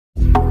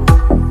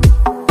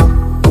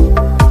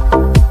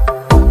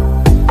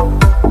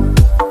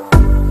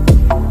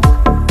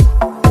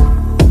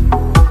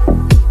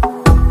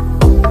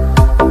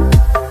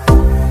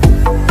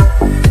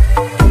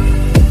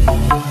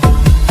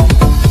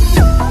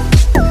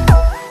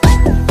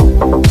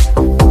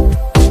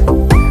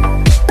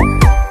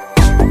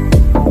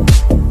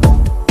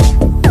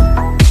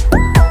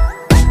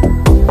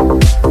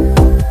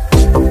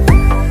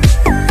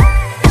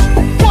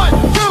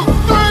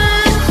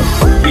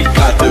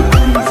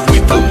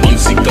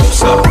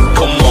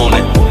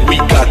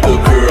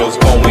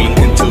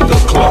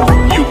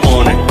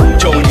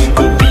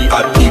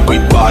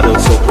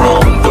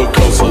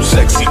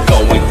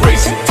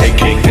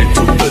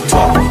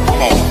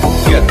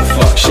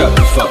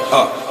fuck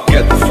up,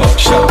 get the fuck,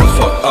 shut the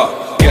fuck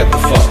up, get the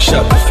fuck,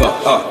 shut the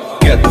fuck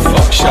up, get the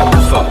fuck, shut the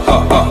fuck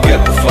up,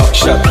 get the fuck,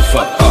 shut the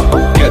fuck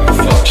up, get the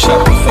fuck,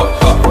 shut the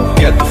fuck up,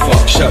 get the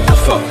fuck, shut the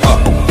fuck up,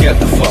 get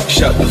the fuck,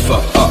 shut the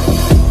fuck up。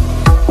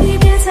你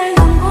别再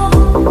让我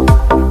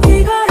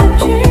一个人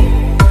去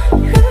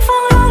远方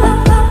流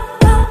浪，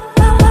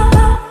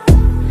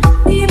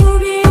你不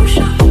必忧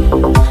伤，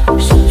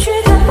失去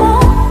的梦，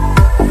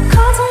可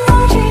曾忘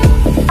记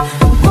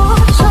我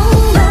承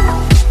认，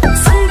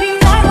四季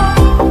来了，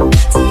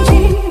自己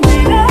没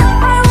了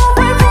爱，我会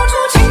付出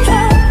青春。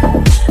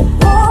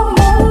我梦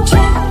见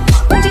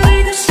梦见你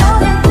的笑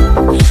脸，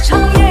长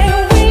夜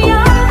未央，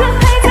人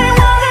陪在我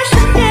的身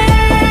边。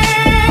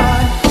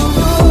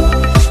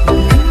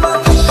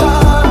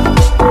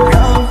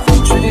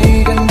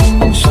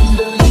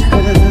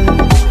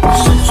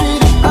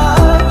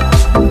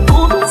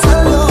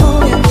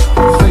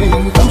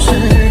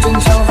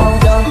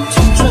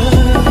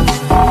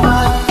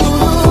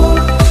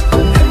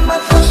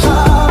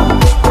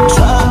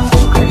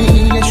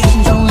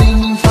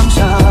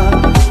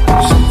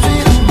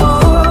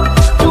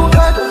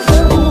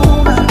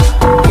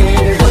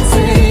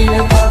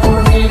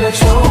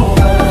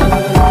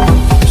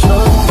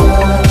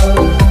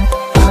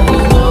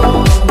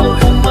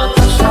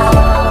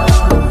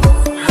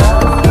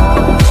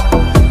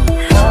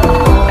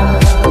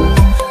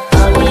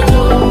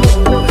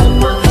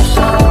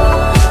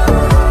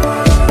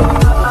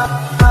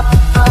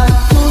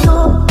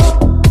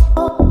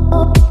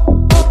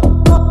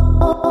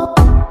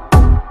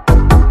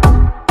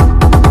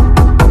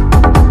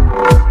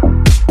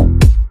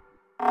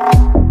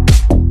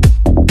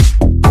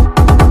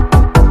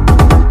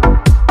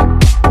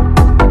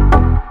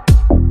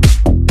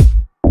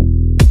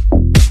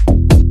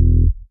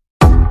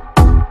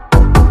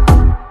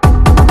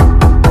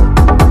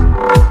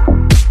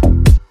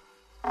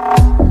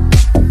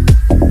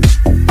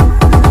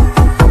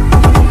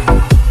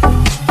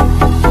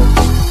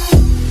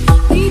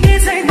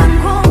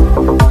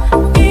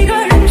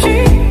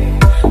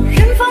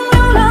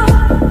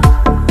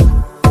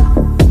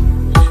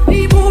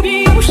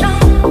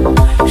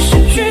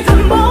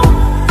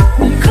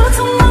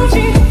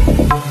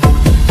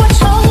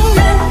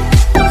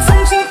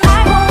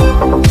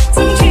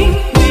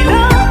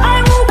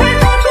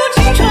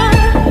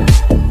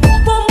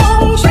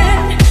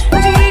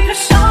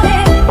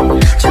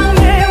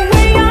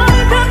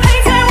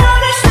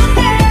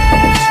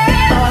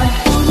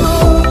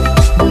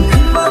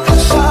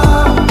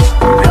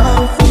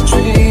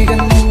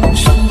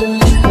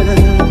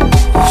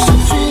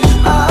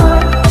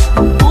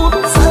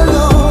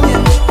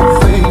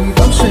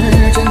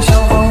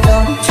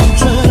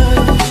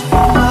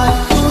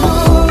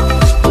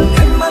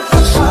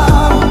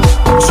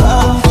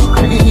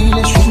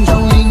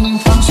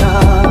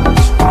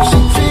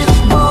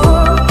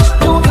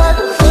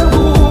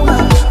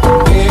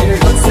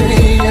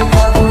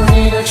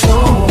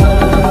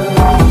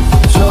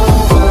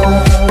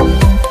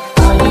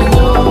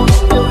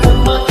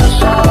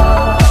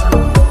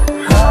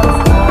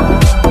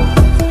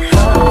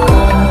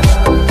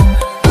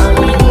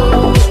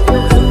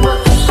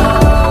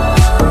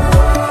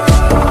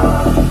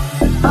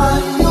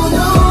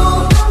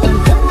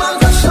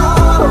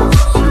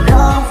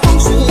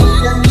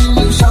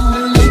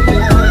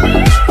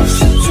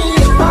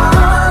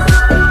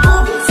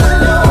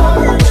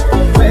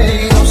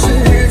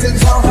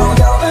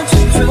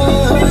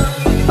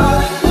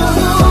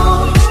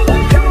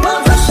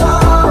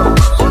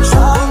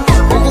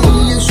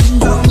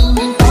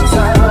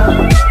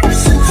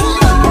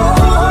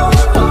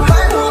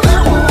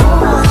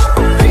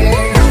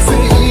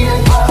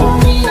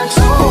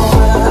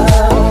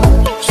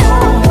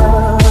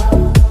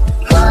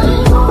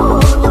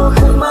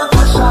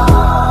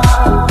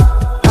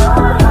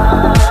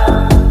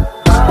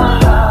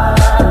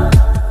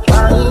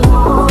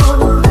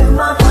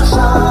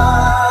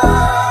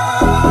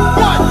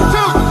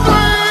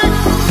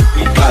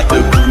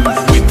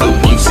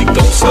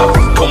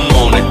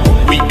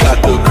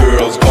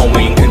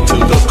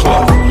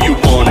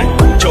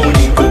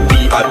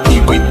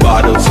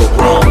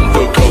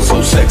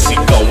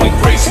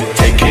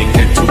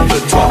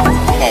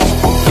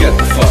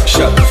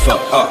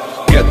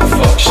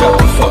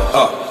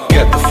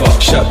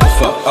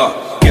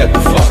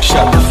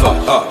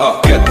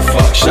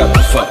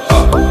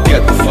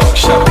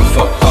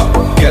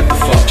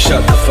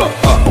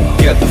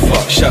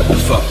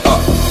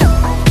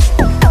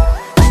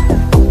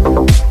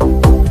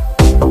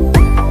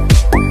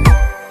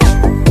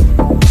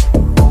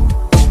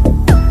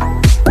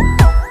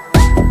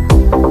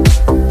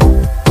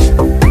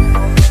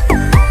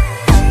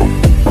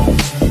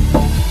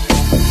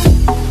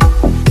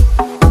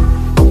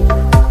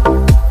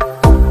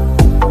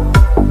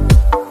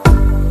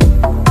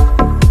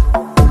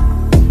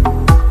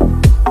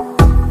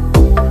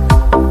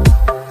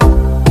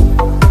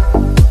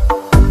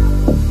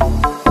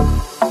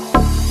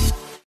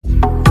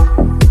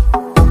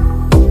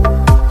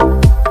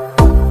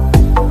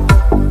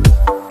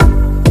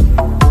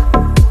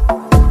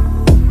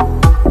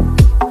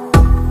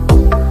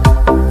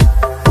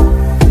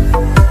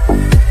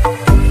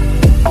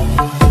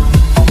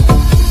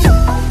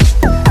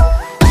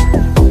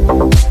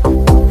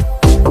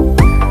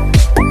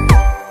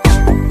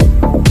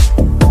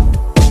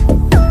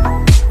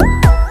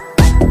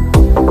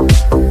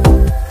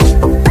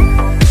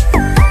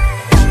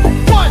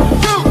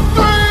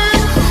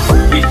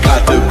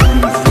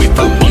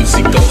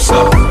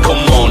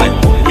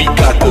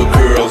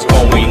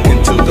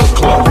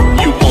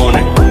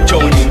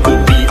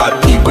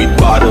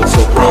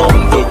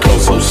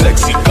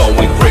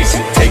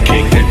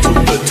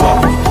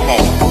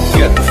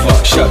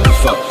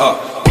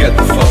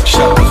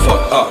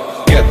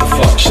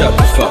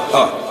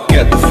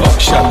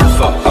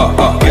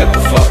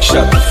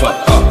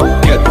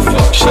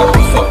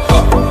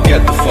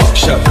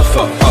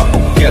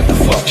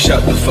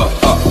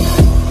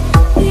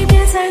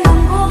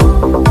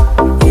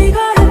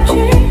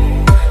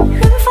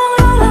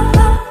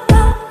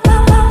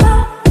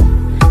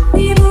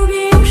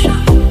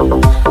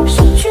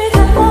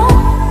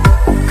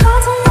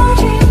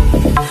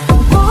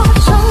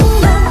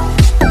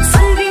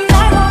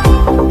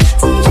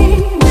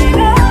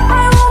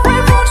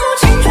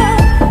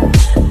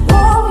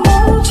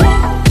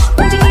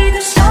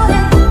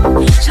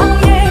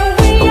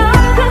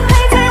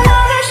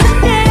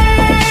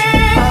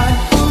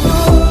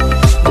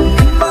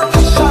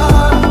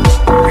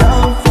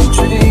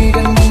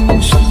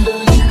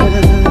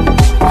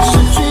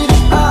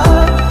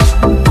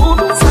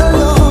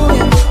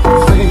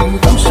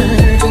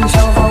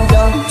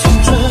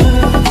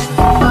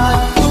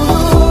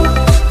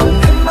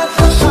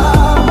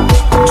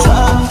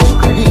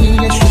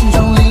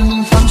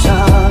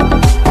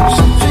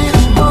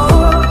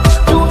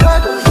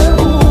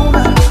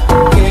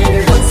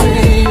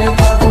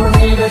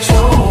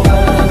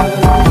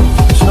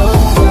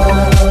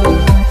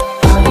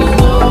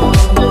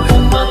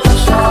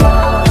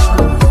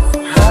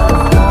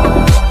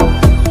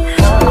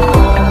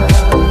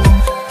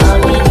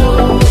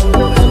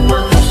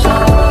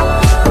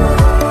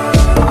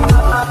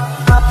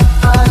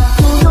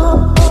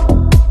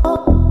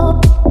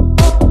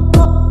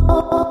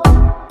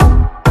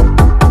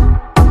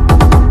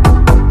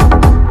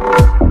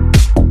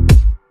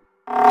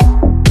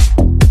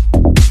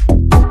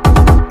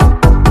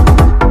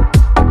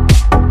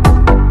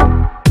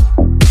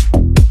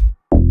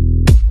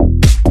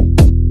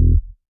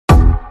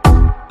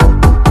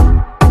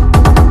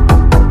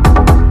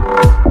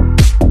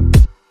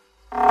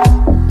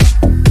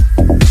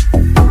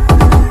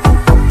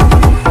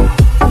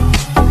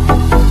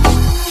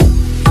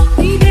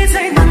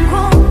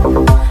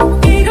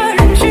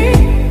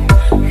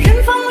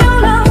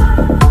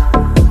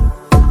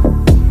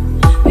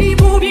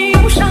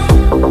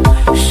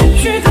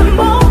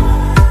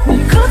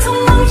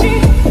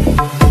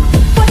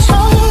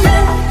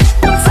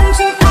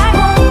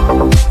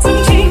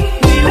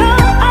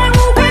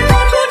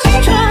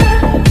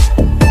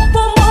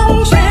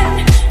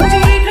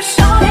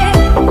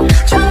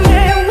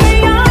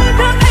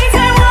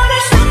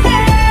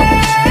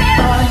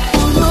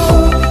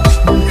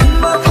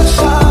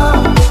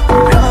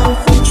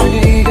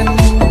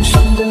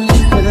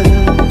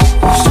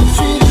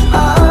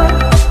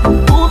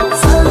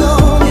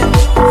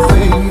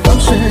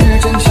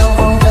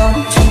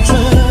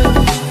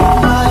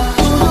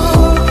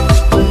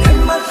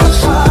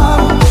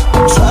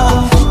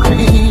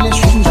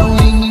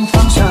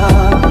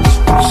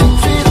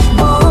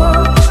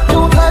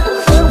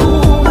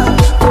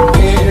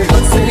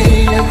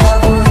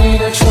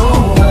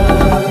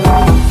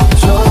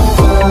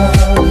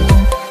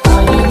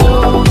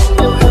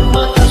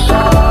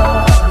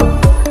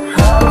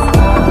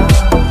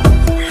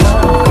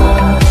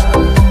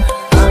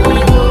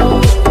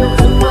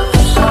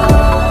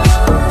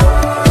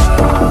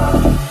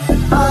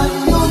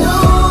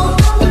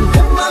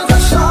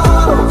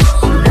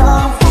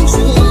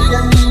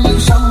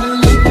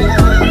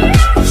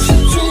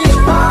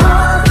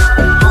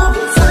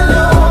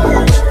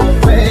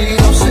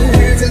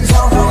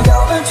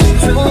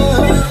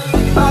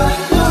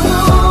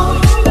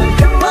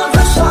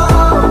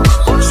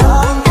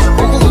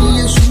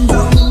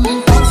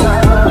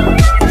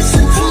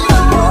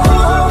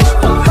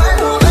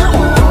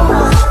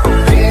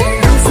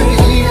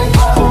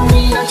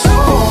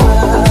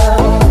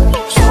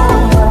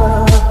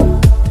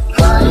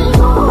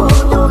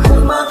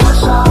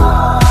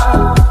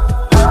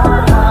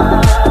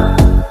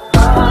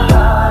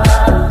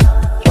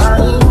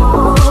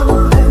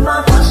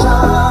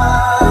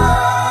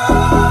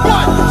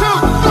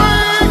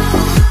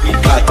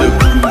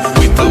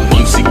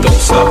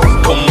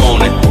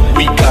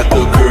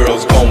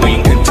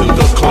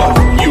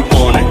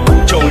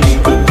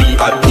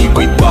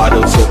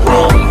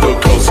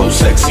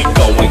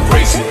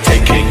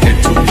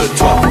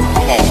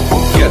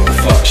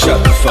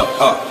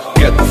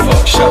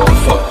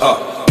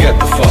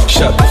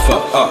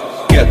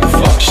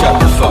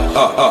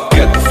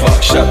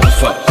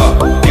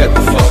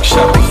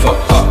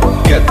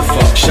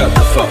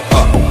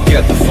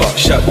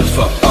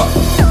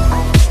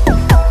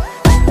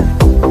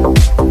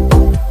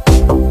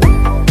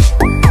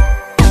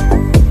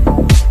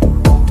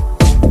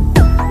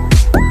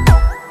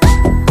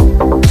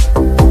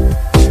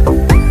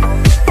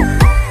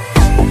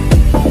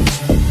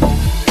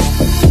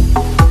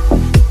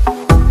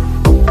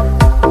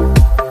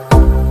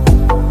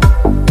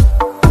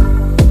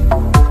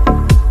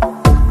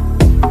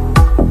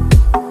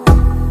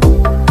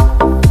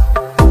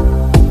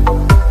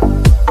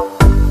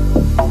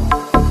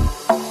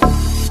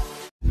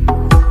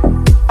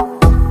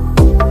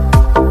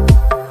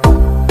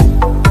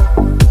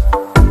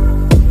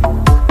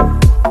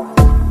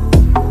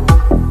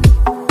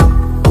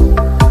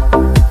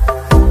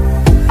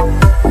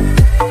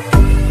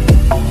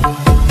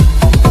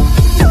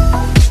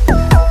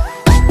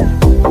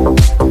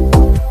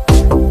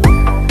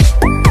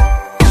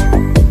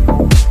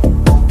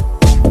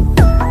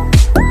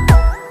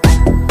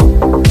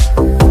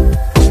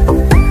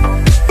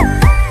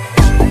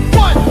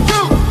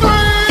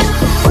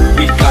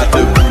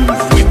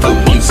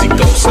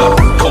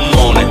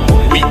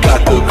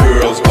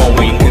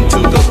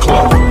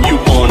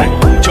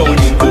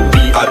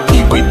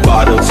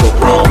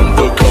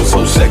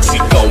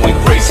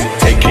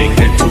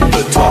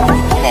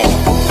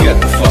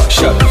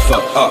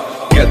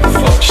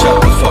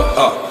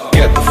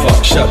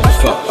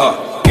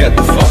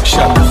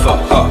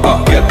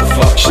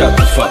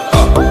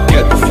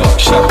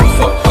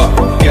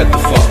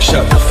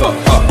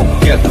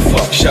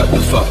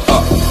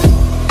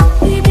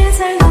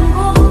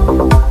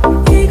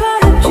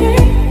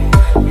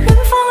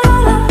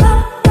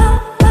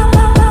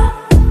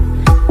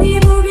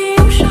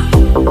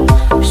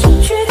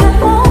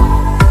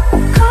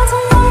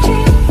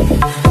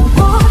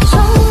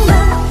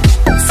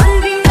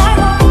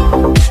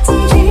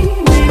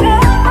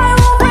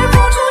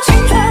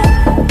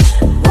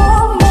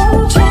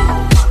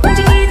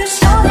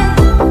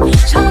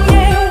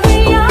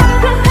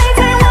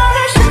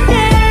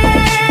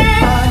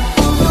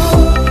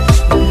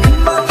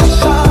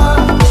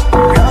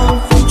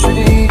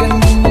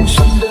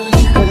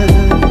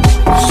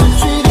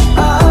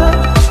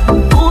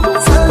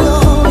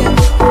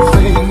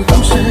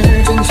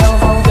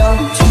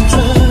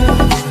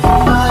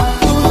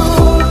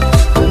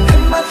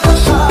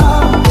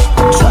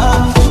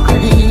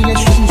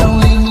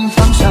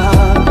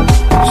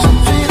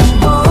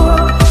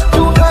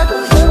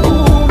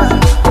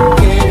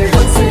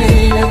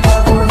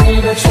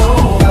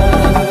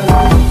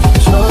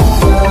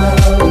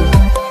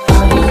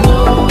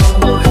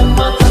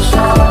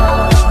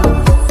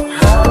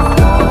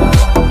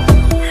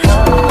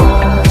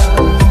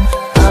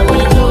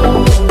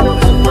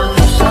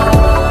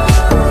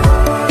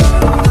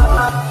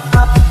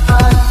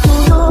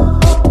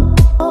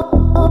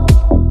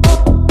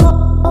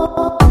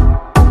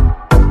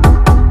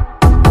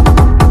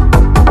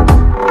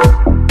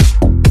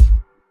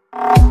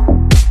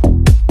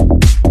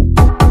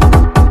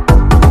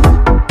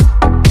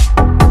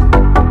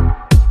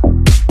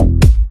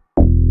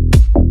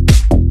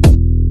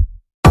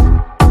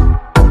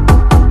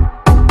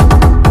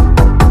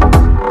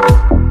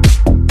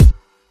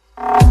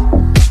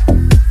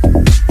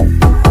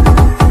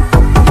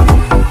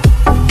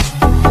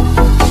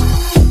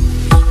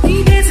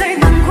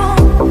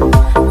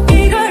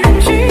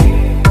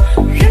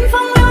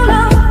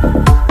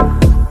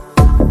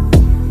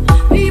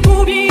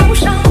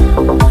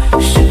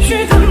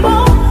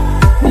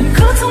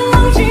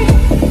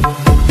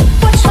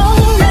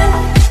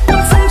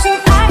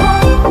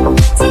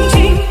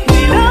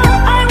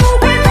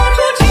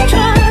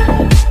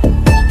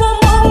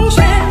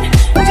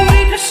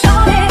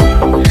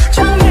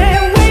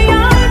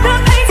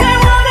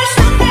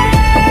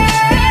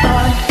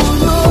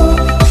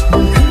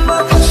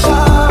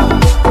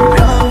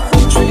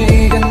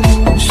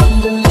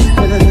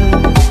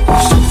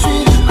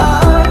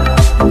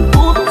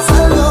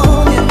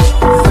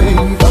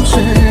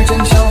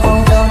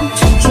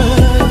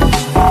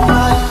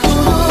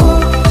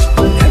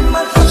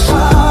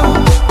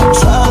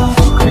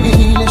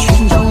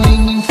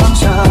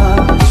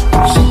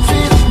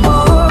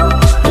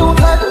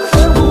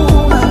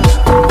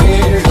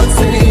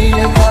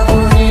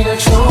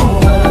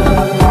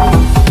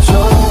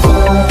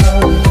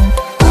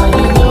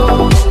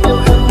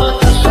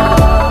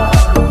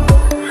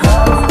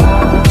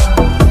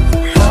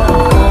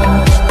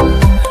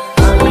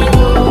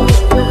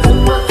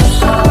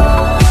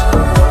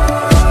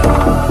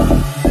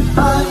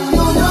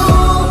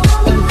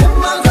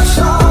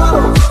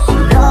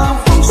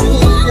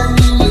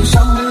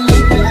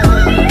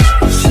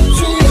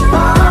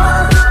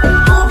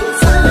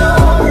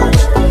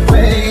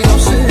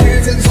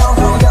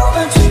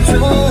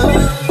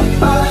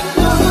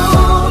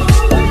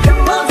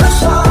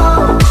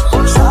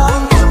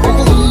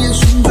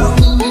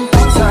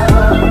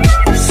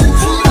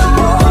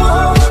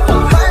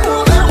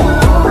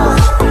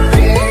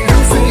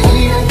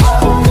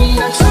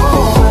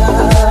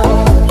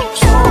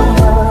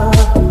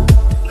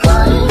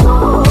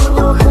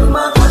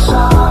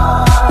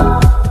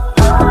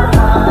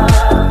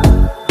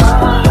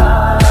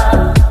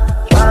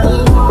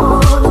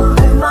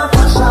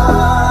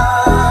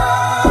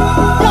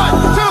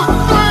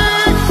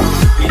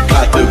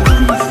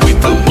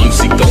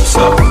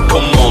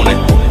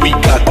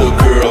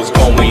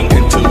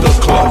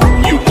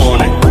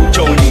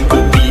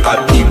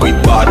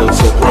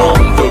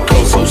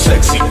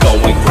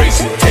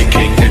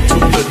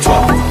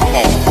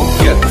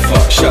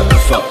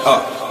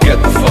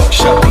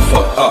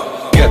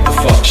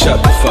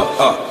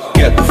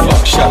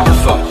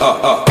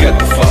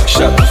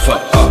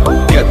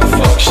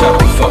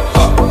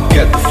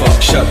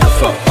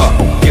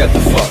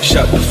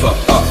shut the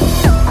fuck up.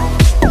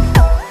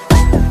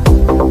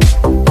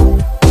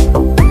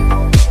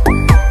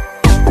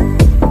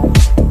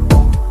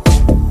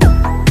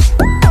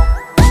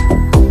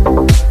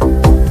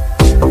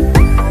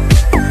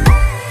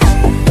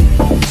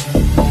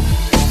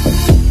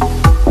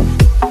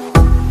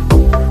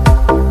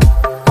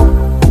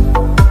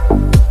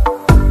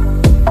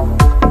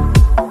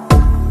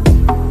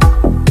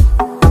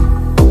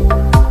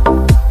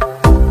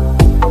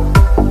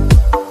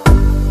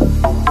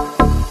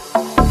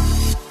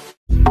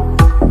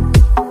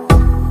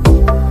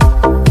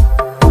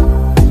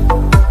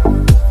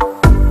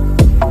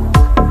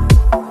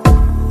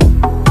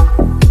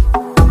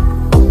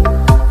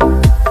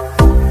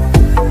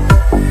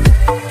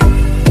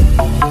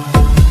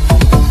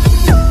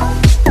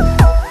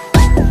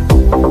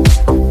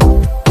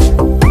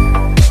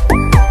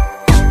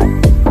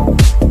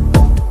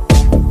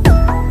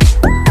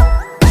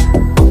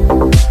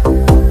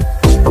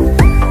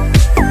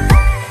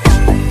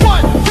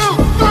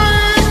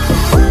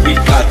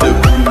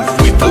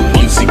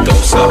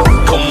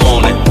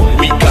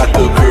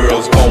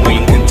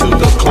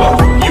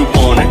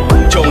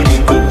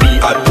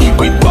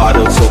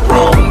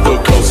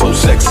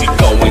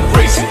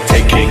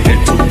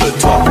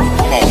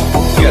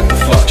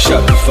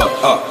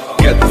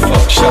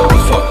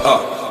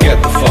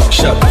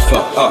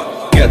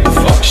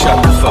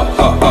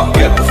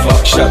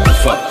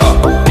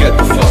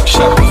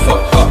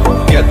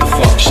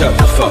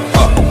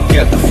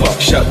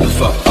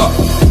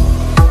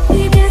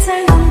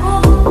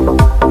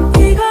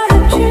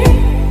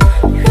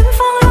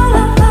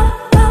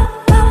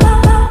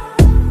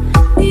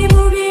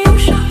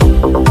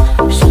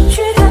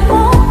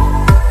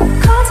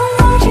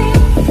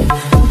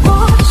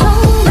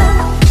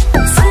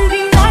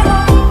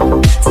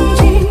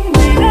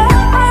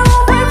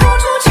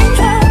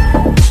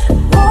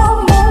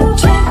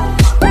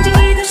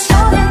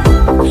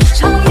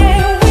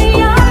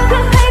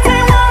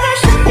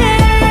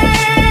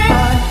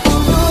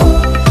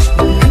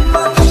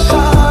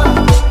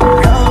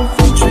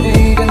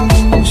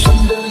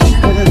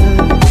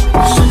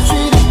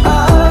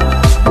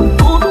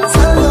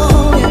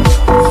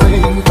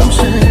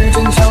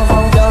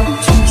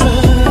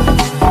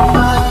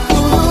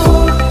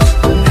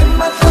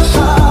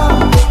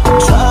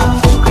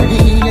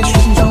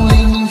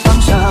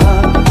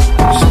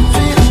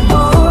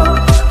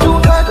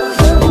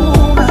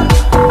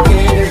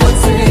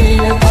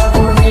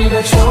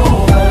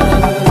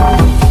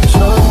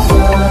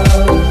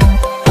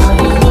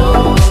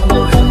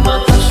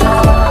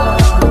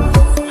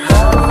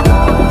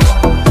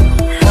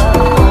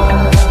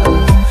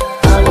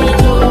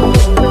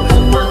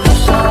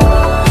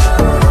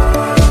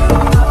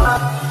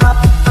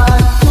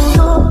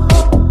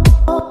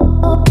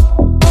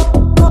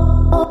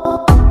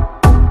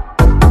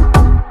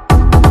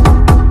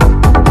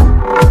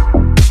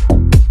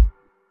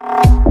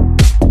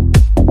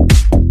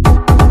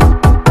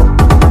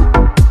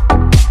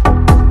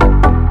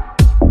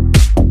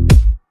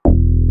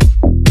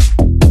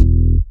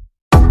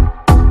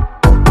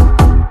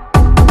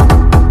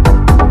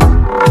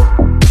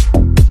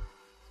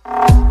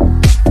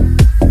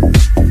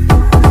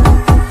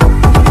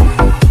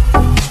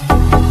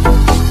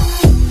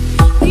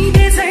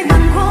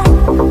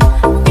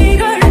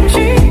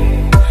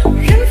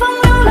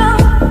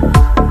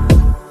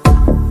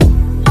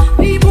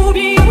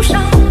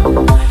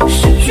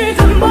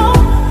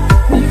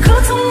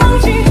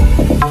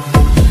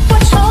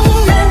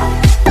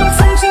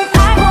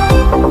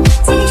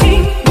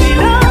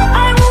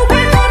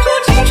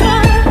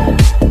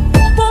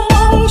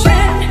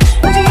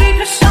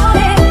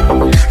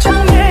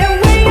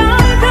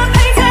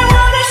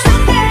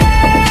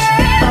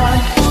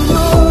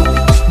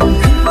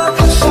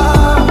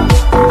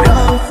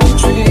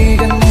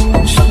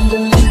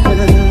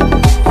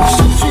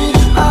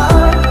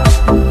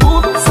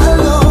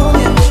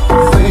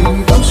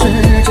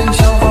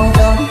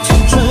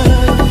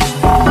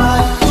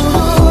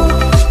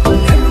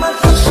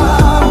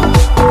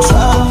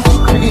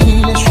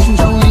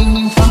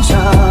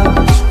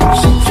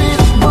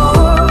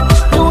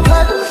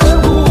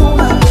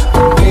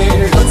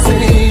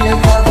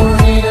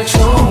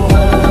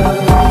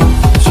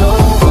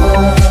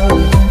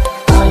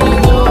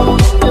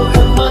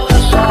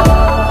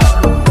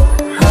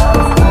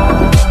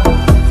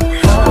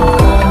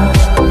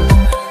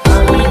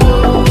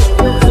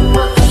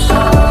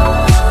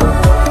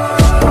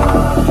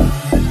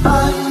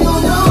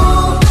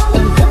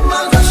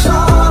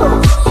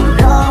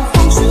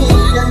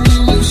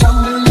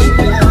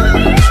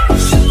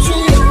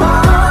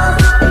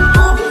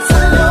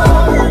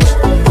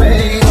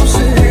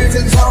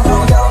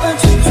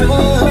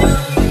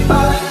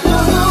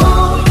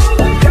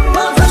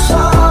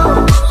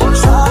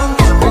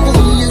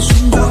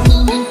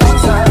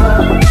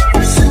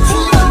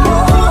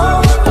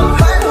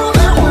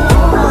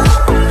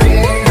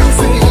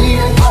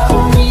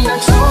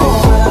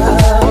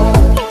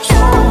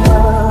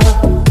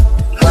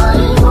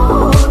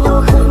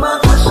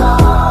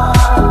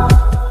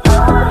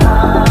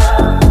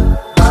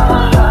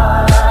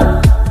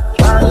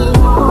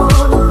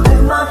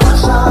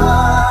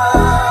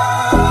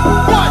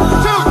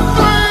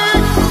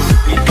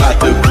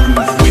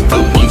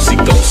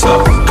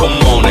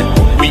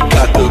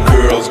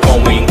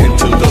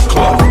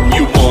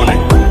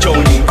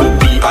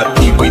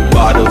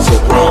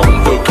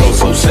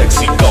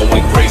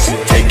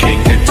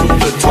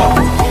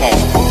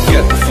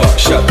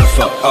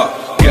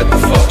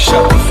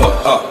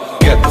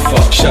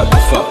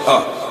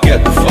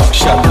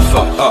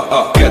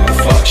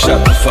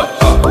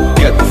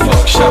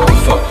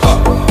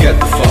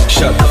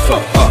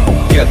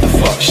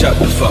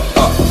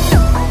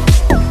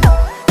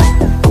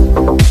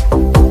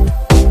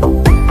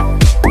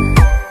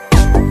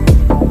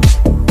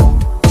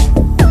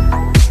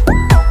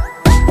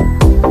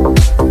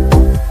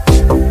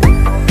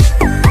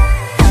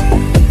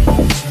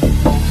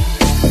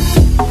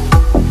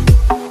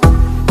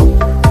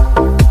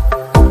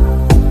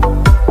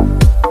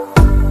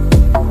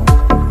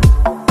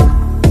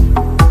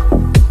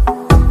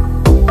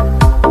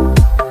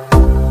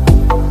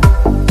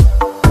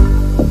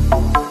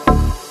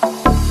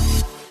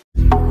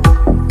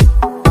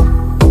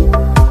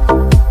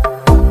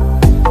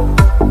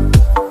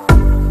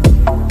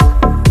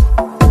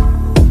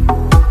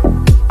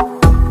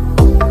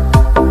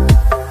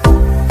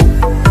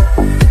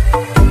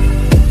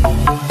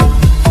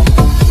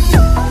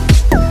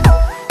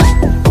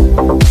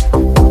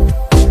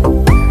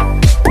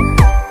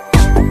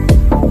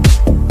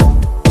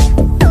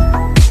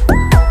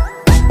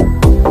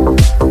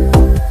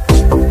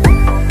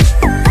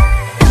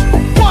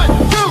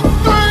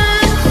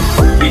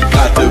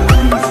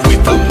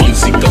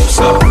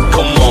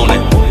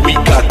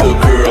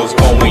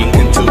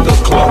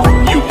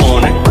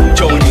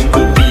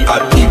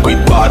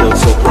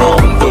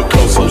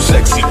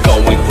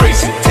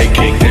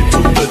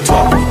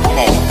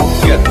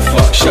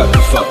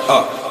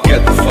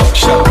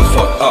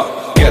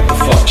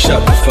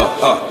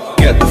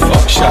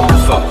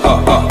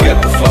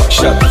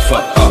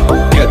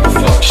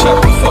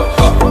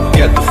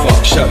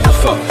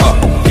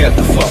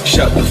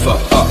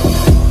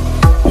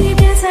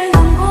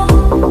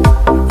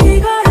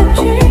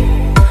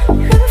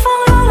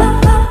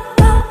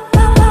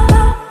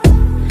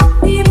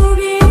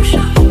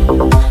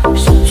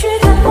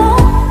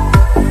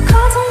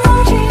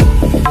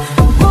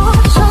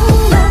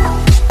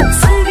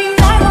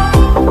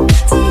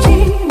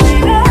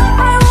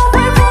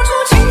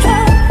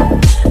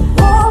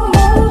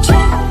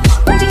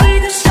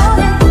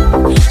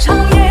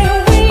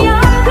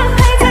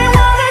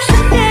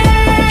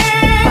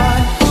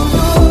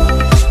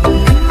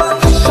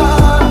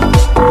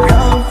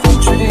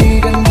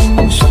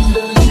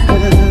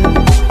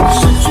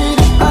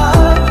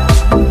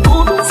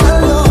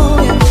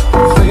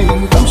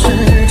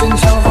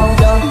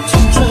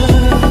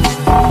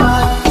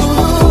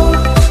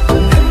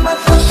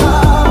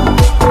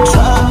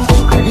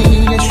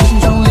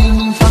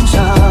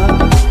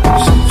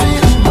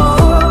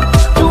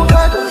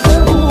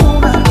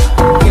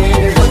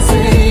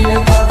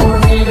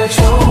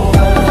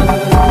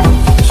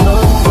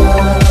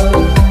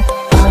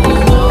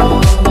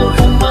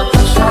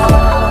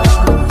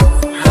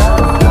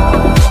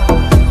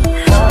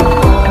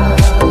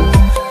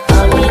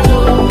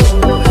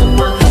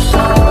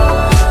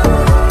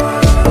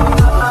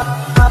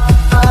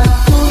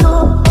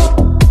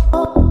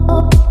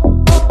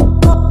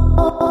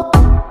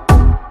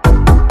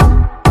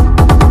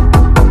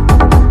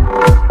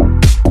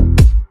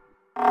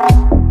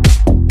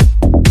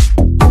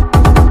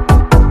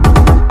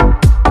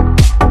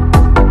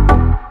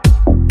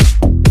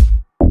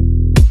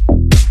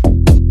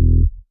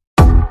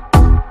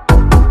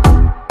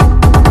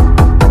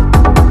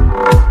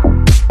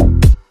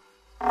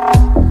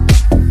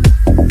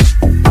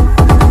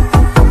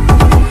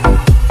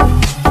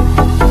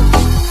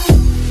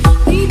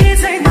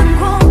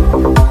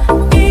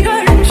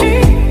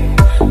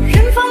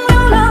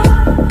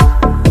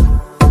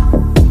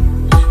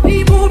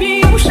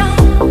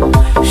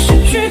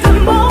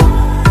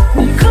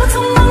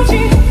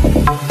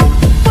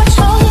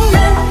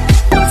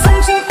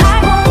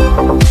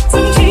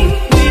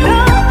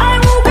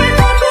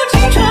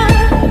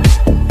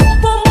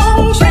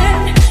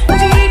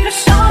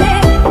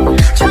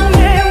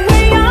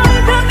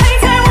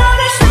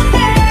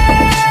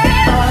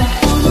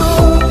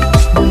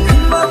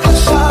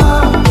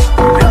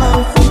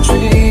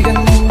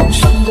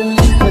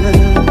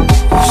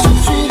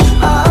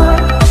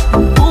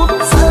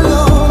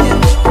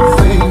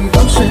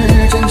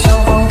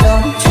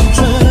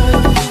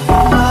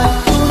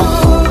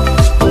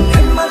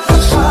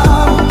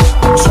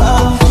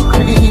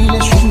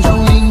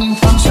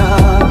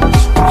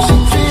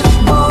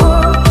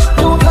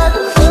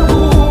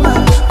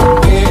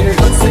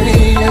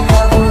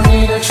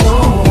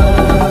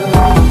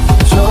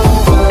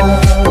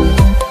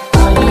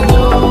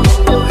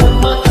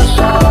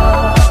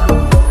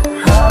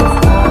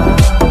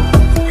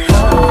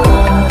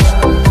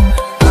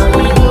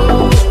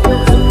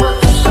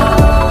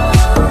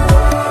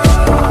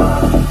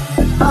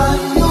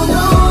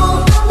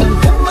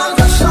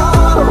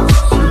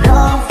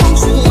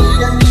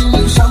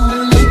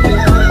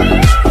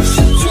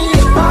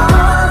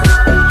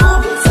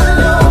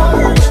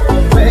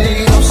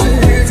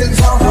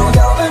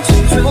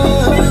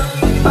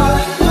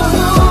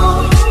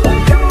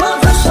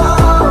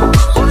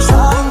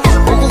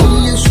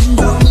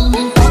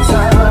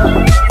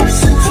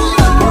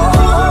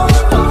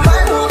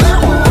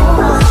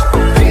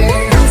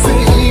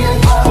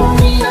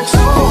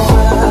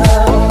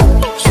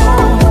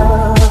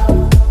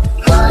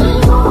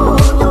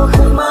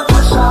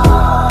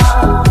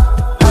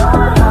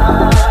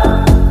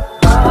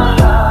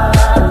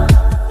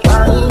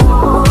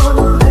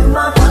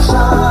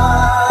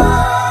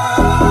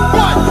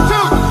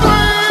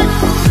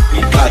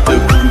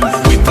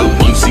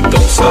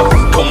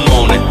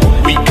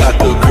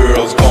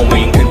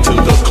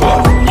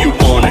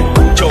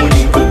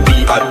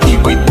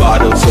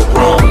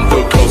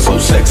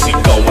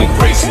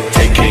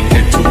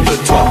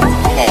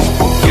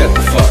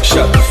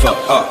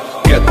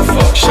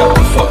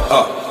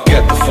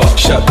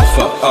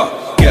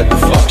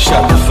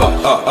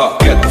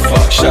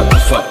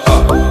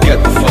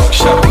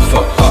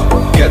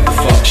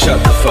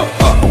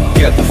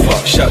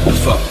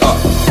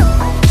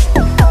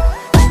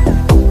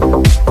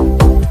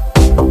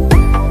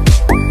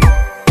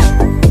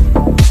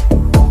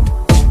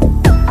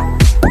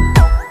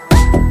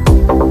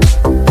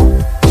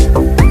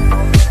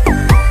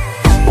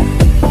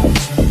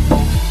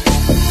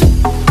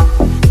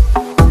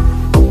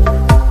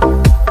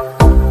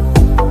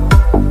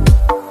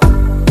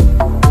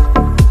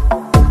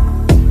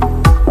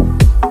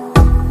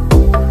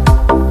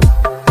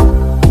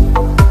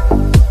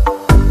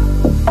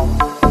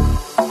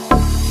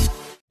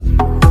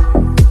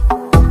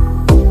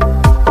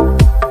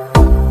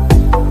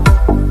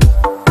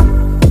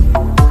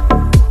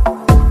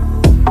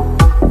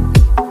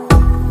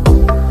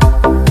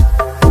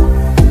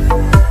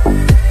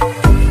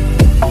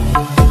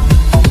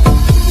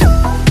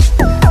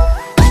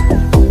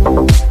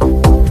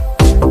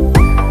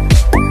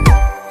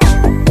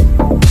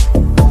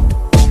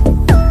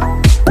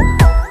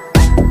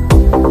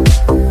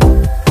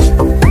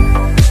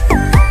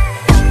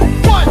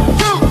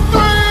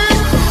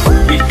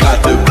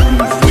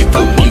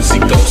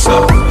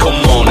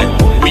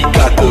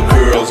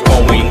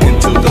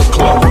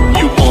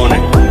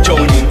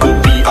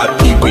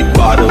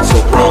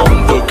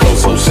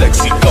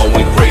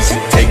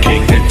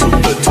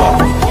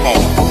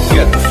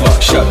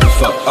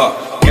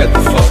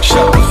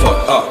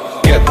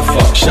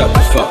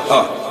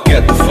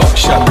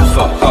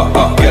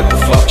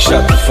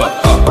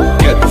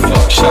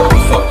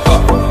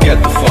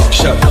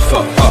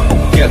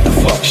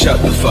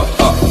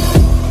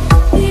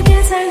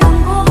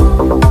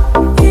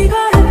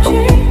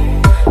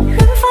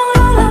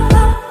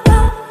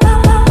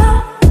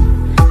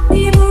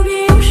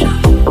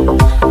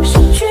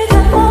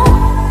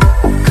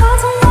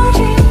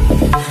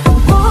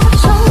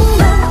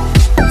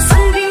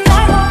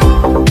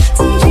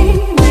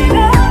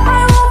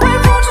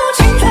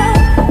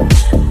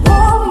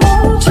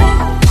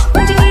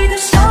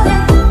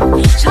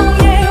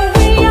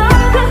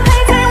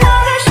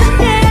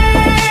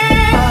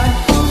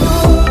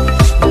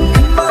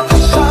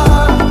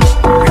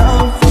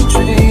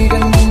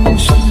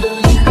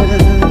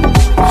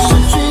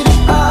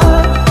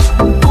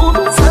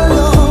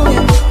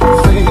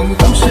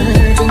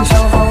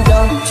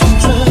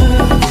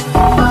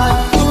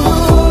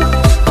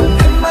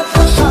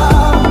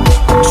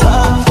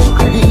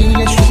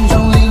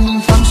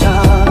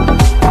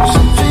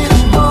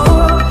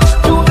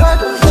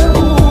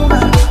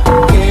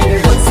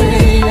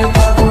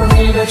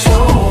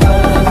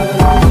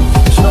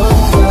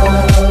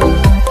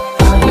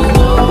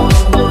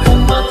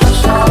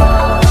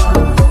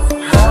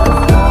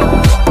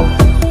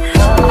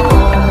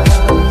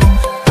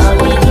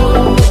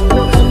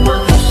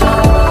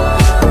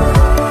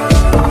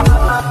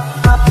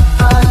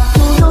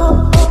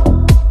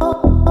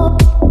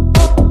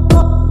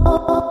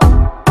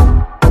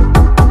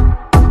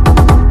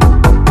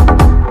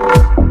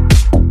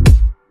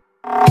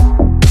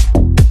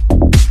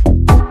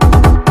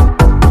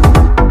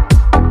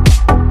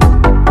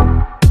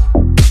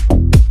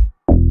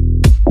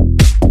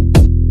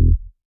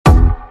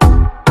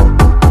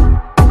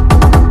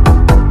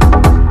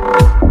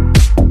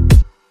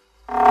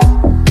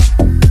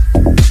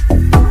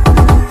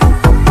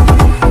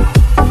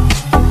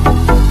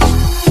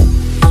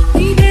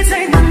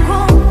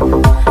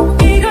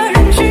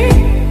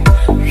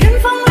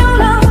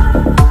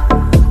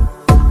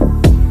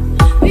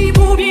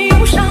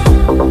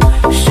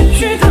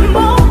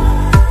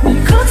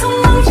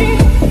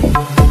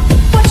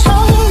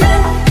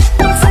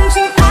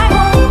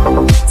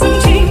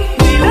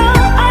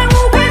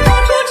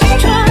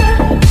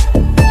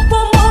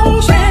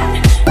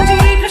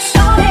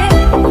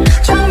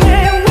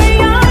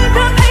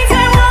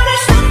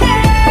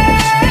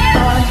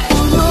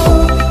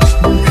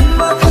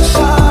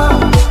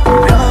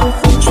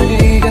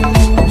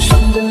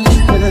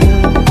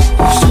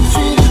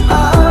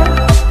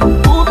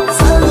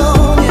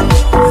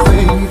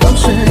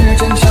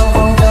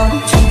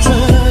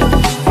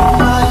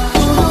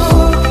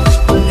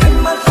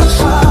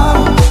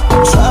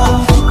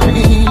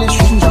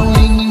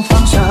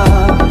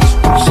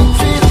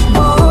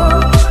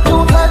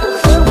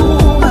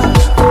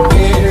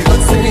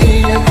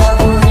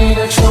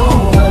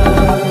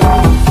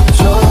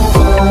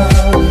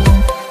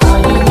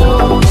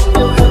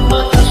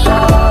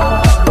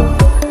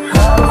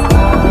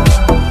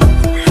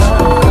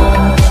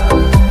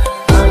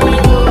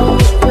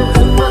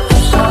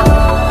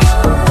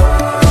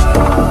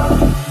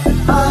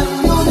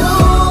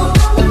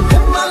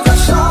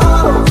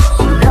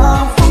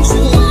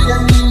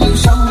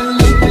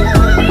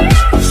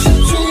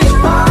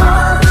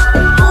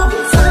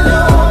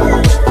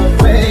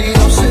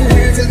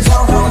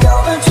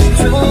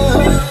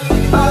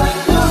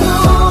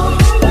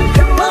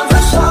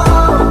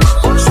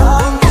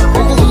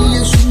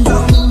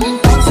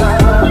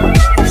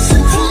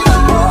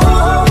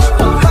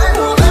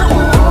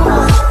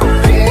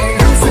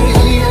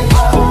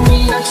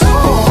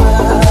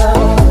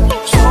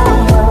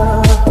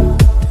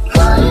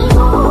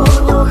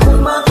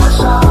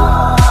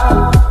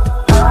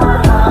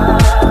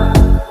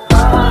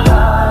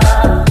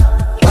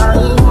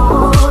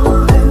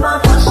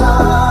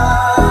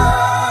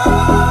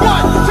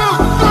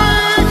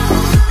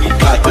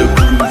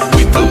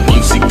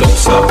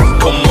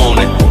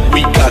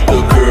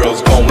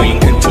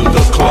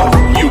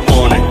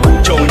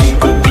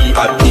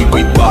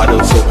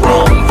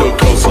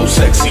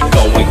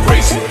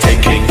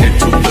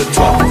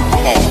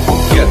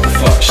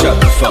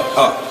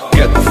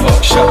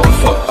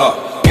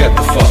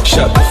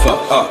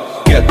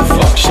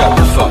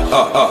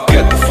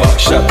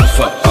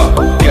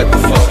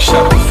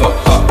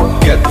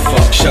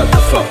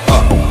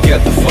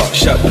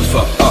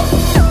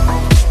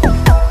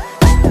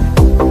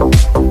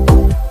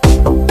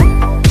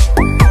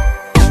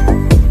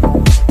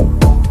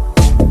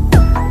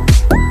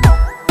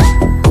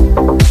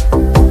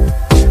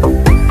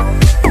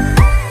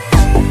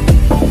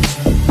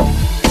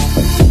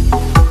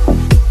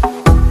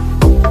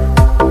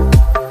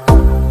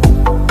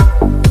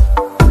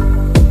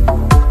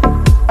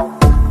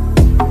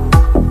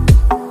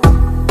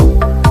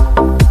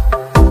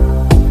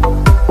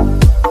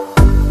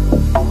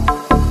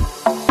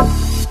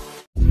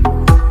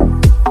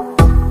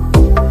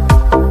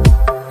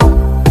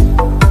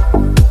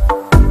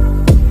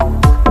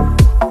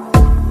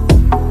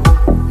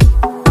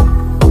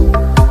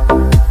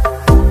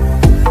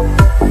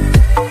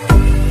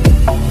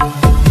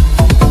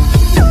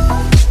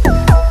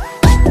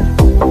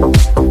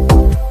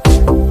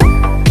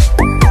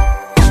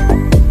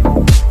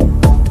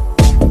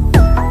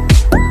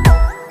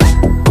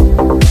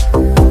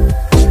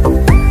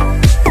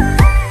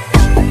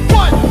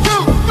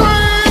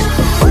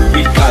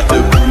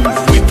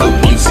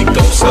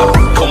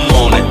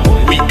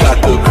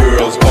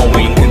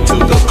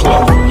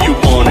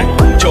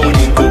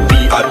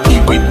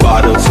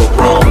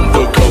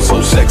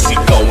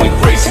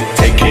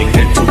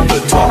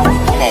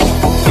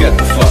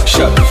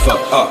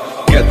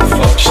 up. Get the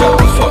fuck, shut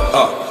the fuck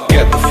up.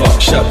 Get the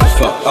fuck, shut the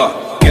fuck up.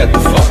 Get the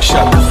fuck,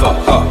 shut the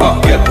fuck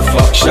up. Get the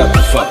fuck, shut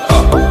the fuck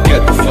up.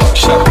 Get the fuck,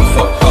 shut the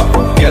fuck up.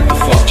 Get the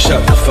fuck,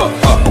 shut the fuck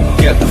up.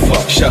 Get the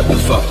fuck, shut the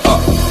fuck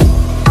up.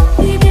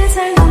 你别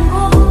再让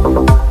我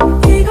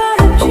一个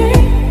人去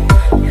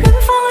远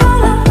方流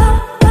浪啦，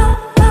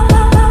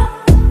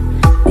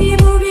你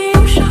不必忧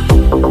伤，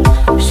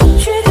失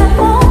去的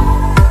梦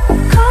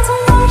可曾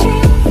忘记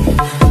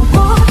我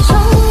承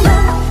认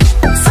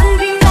四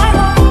季来了，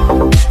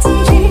曾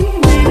经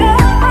为了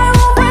爱我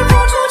会付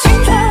出青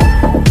春，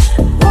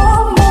我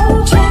梦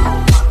见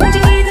梦见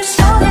你的笑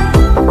脸，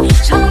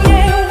长夜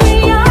未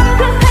央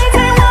人陪在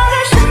我的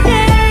身边。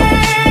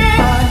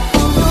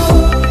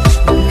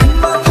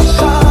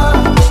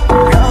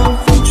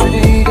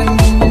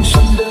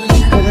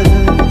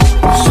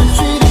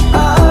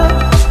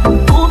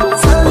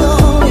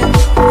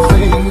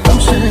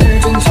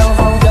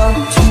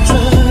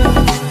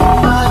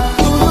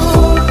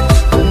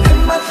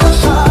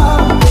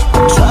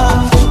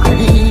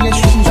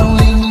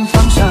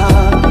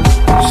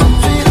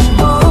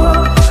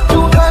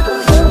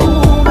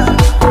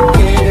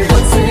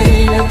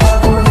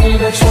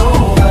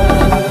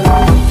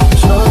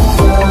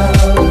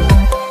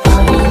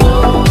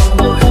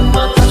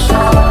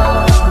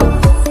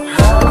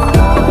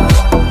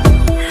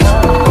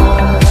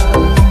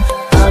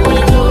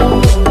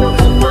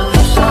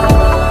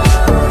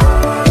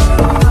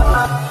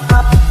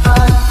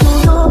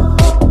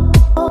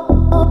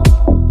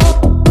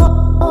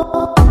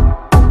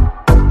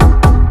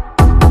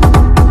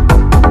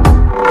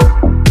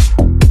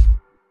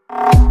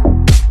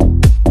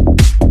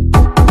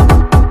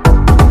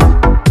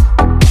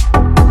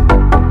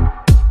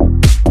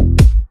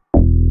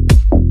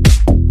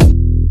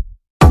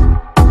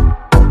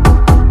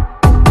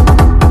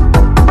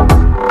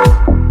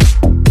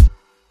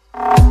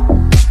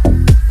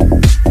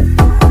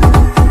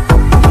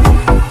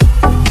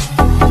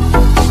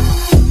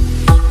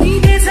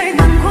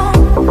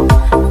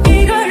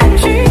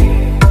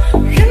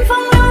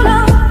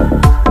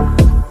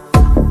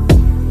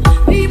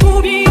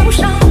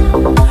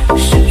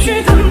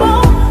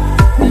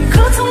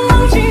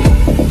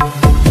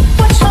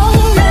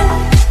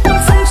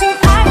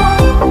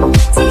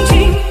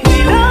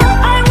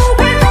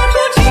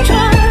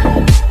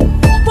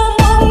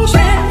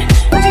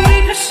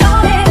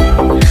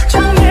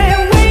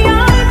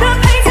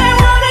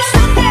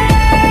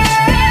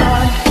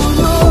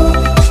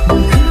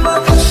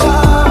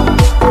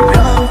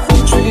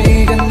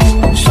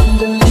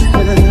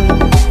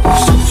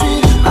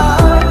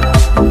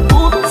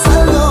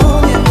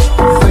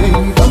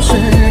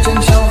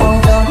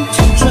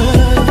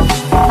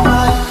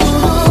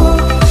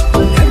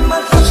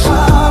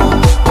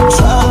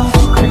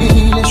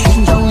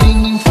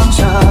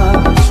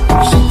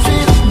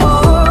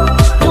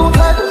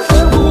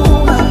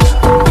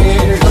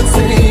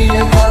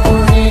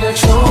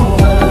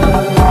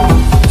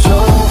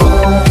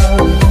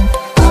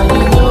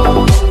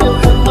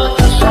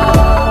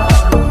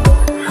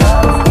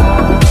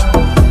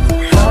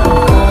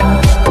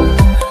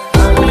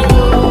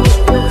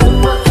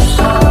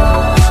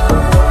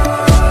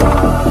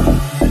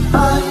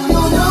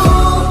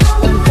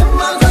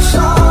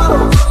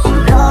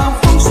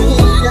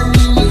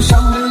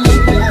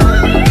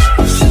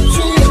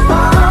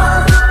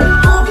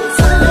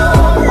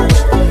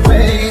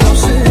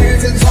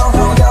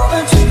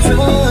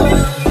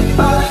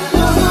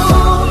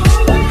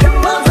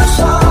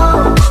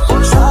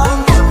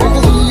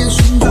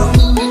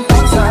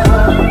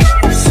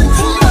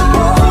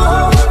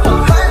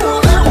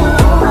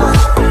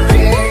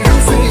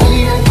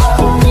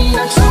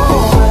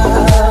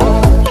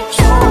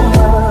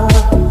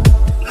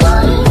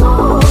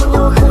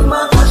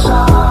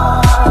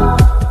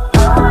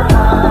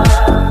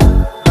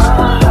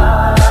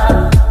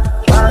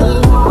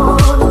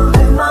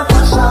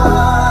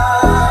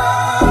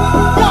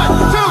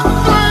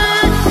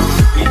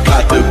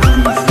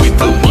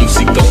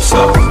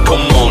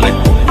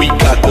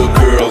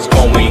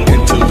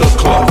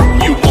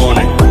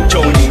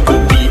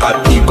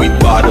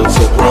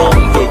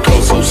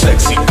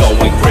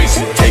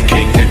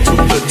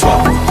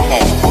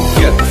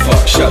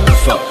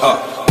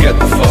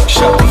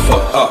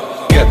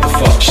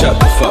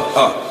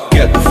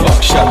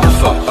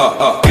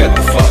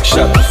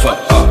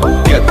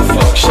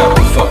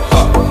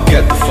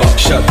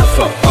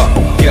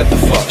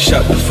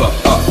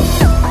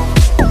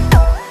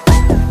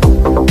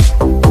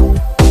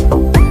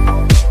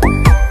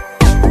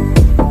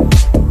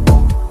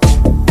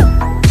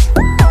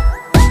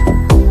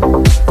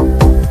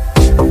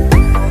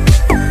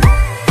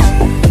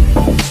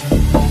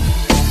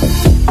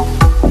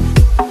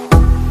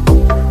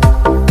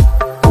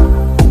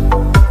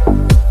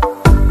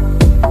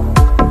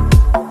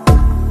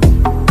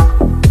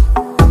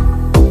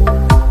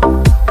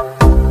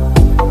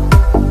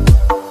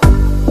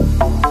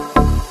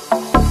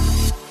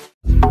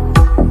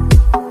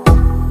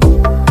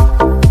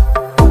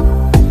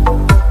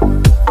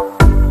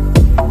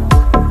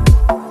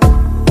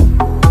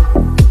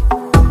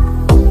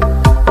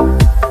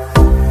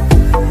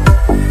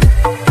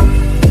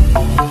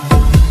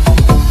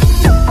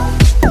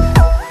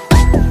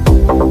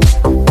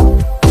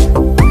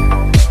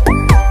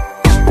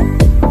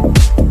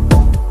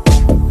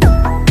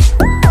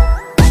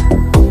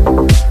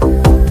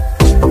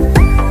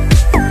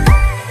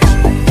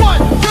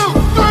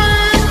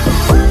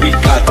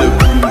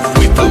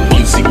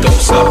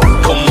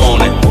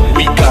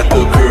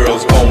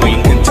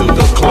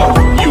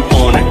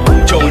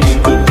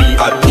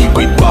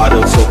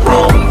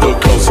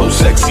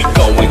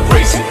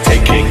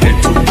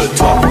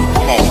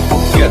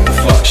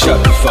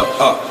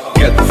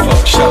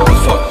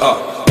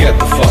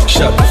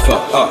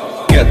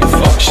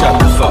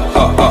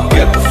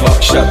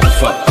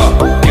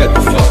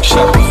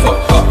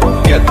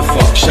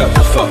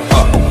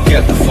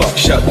Get the fuck,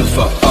 shut the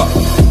fuck up.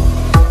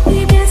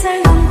 你别再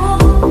让我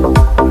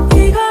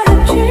一个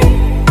人去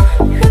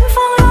远方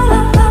流浪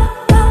啦，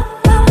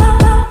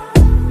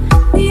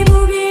你不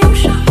必忧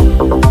伤，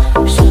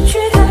失去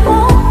的梦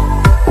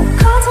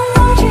可曾忘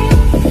记？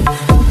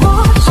我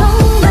承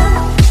认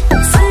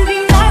曾经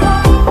爱过，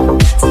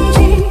曾经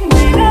为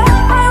了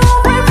爱我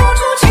会付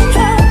出青春。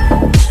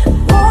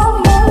我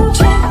梦见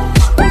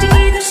梦见你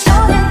的笑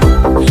脸，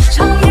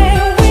长夜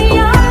未央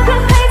的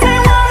陪在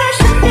我的身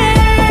边。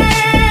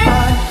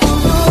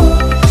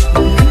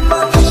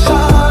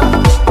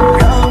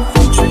让风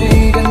吹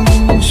干你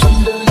脸上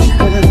的泪痕，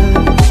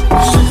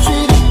失去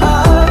的爱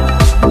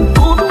不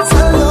能再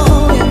留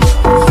恋，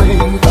回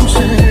放时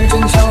间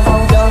消耗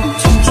掉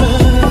青春。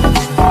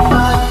爱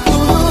不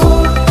如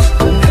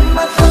天马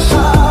踏上，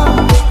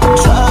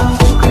穿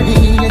过黑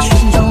夜寻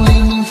找黎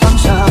明方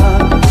向。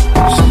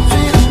失去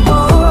的梦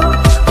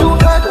有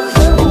太多的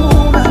无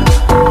奈，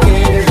给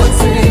我岁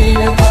月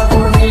划过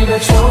你的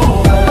皱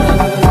纹。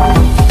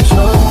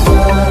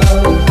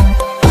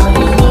爱一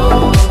路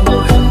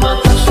天马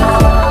踏上。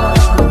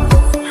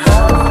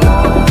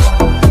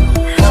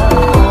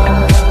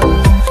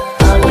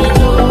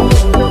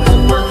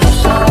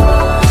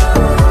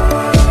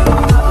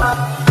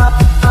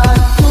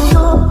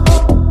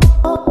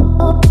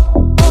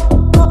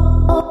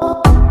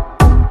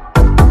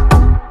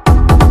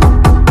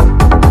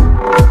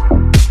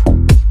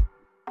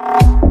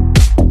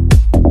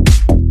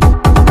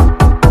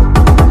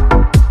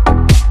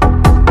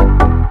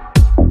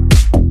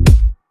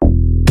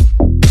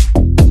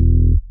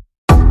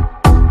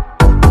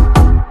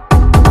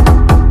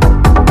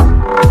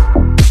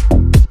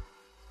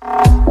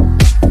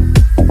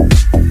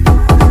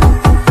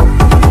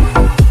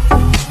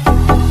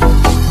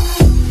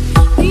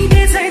你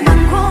别再难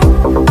过，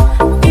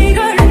一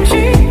个人去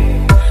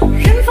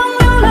远方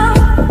流浪，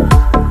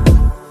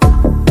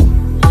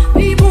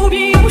你不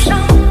必忧伤，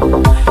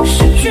失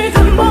去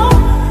的梦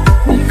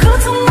你可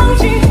曾忘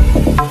记？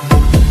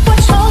我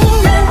承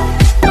认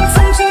你曾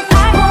经爱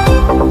过，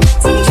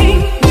曾经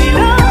为了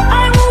爱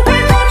我会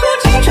付出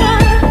青春。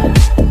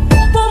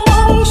我梦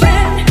见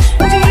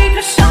梦见一个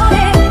少年，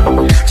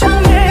长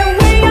夜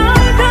未央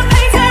的陪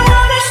在我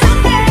的身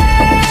边。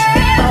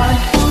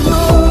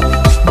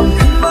天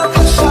马踏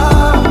上，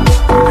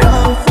让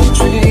风吹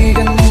干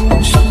你脸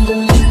上的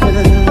泪痕，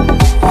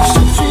失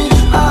去的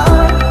爱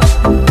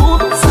不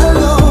能再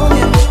留恋，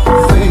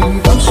回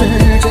放时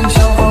间消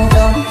耗掉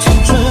青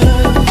春。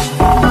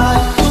爱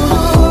不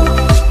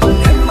如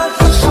天马踏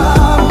上，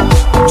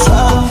穿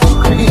过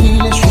黑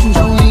夜寻找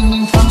黎明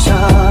方向。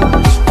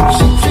失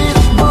去的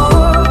梦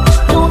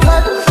有太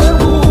多的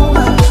无奈，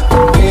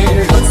给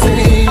我岁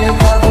月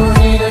划过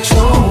你的皱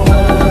纹。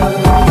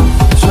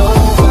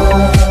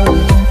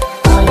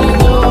爱一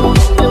路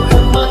天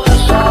马踏上。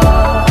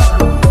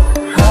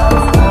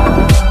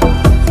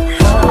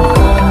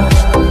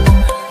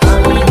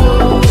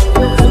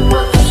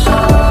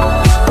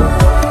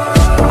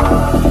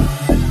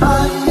爱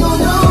悠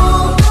悠，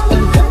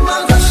天马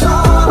踏上，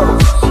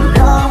让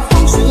风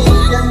吹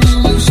干你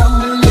脸上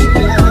的泪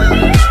痕。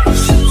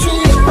失去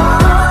的爱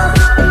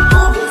不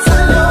必再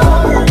留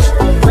恋，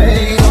回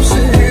到时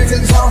间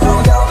消耗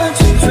掉的青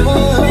春。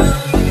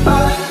爱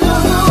悠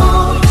悠，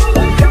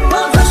天马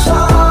踏上，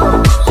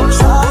穿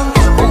过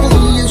黑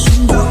夜寻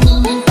找黎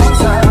明方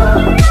向。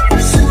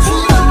失去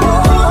的梦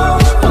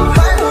有太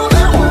多的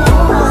无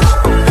奈，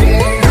别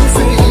让岁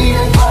月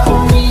划过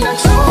你的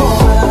皱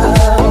纹。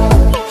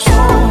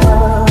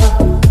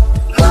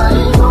爱一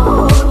路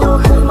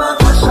天马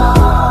踏上。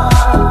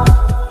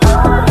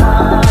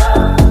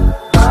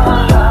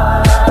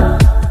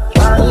爱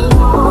一路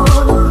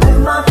天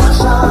马踏上。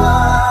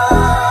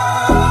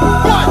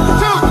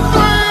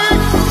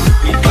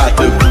We got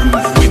the groove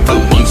with the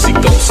music,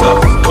 don't stop.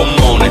 Come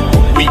on it.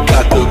 We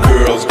got the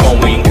girls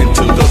going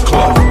into the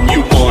club.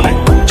 You want it?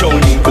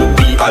 Joining the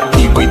VIP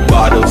with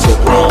bottles of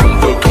rum.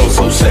 The girls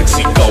so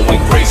sexy,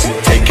 going crazy,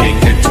 taking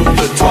it to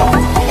the top.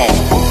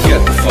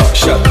 Get the fuck,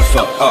 shut the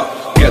fuck up.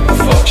 Get the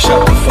fuck,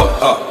 shut the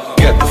fuck up.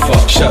 Get the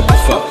fuck, shut the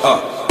fuck up.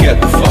 Get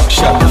the fuck,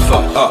 shut the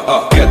fuck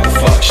up. Get the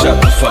fuck,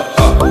 shut the fuck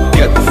up.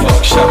 Get the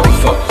fuck, shut the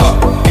fuck up.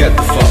 Get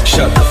the fuck,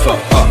 shut the fuck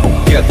up.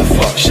 Get the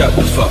fuck, shut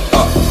the fuck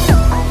up.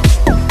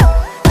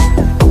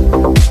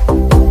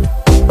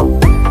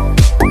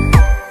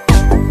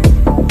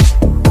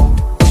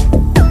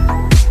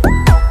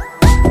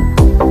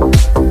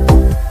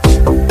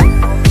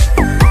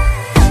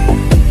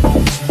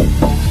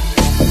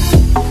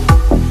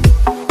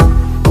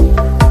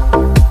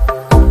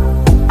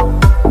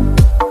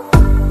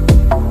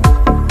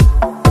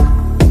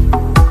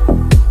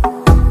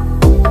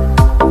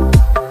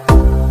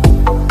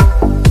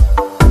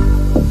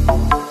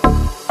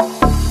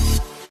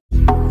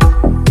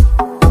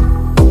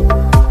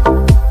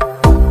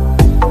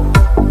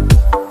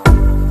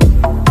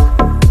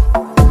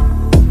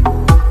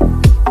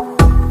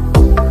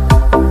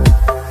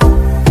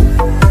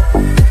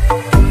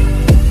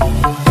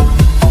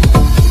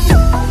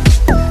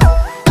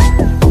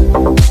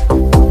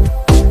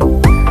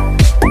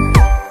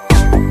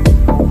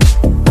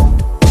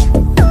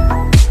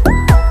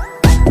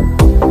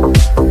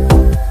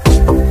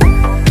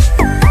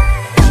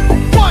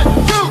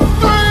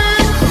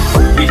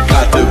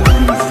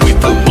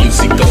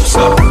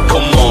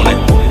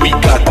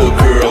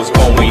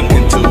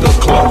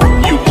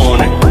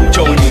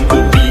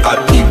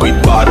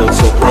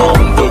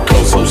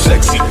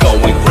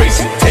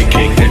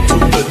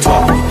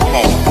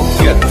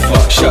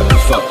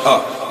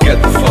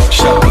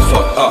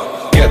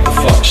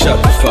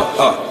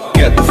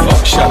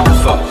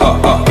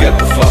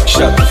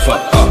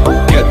 fuck up,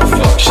 get the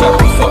fuck, shut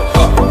the fuck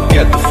up,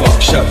 get the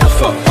fuck, shut the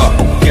fuck up,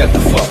 get the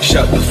fuck,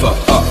 shut the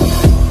fuck up。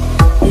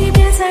你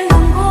别再让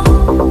我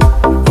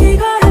一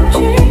个人去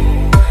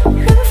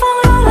远方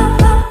流浪，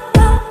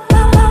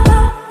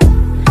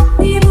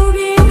你不必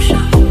忧伤，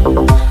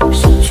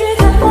失去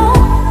的梦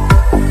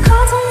可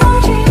曾忘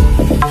记？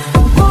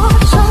我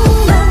承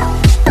认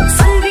死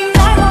皮赖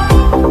脸，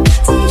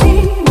自己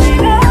为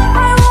了爱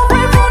我会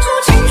付出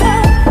青春。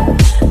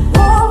我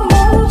梦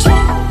见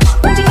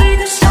梦见你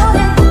的笑脸，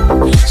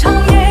长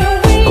夜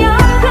未央，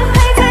人陪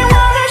在我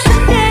的身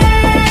边。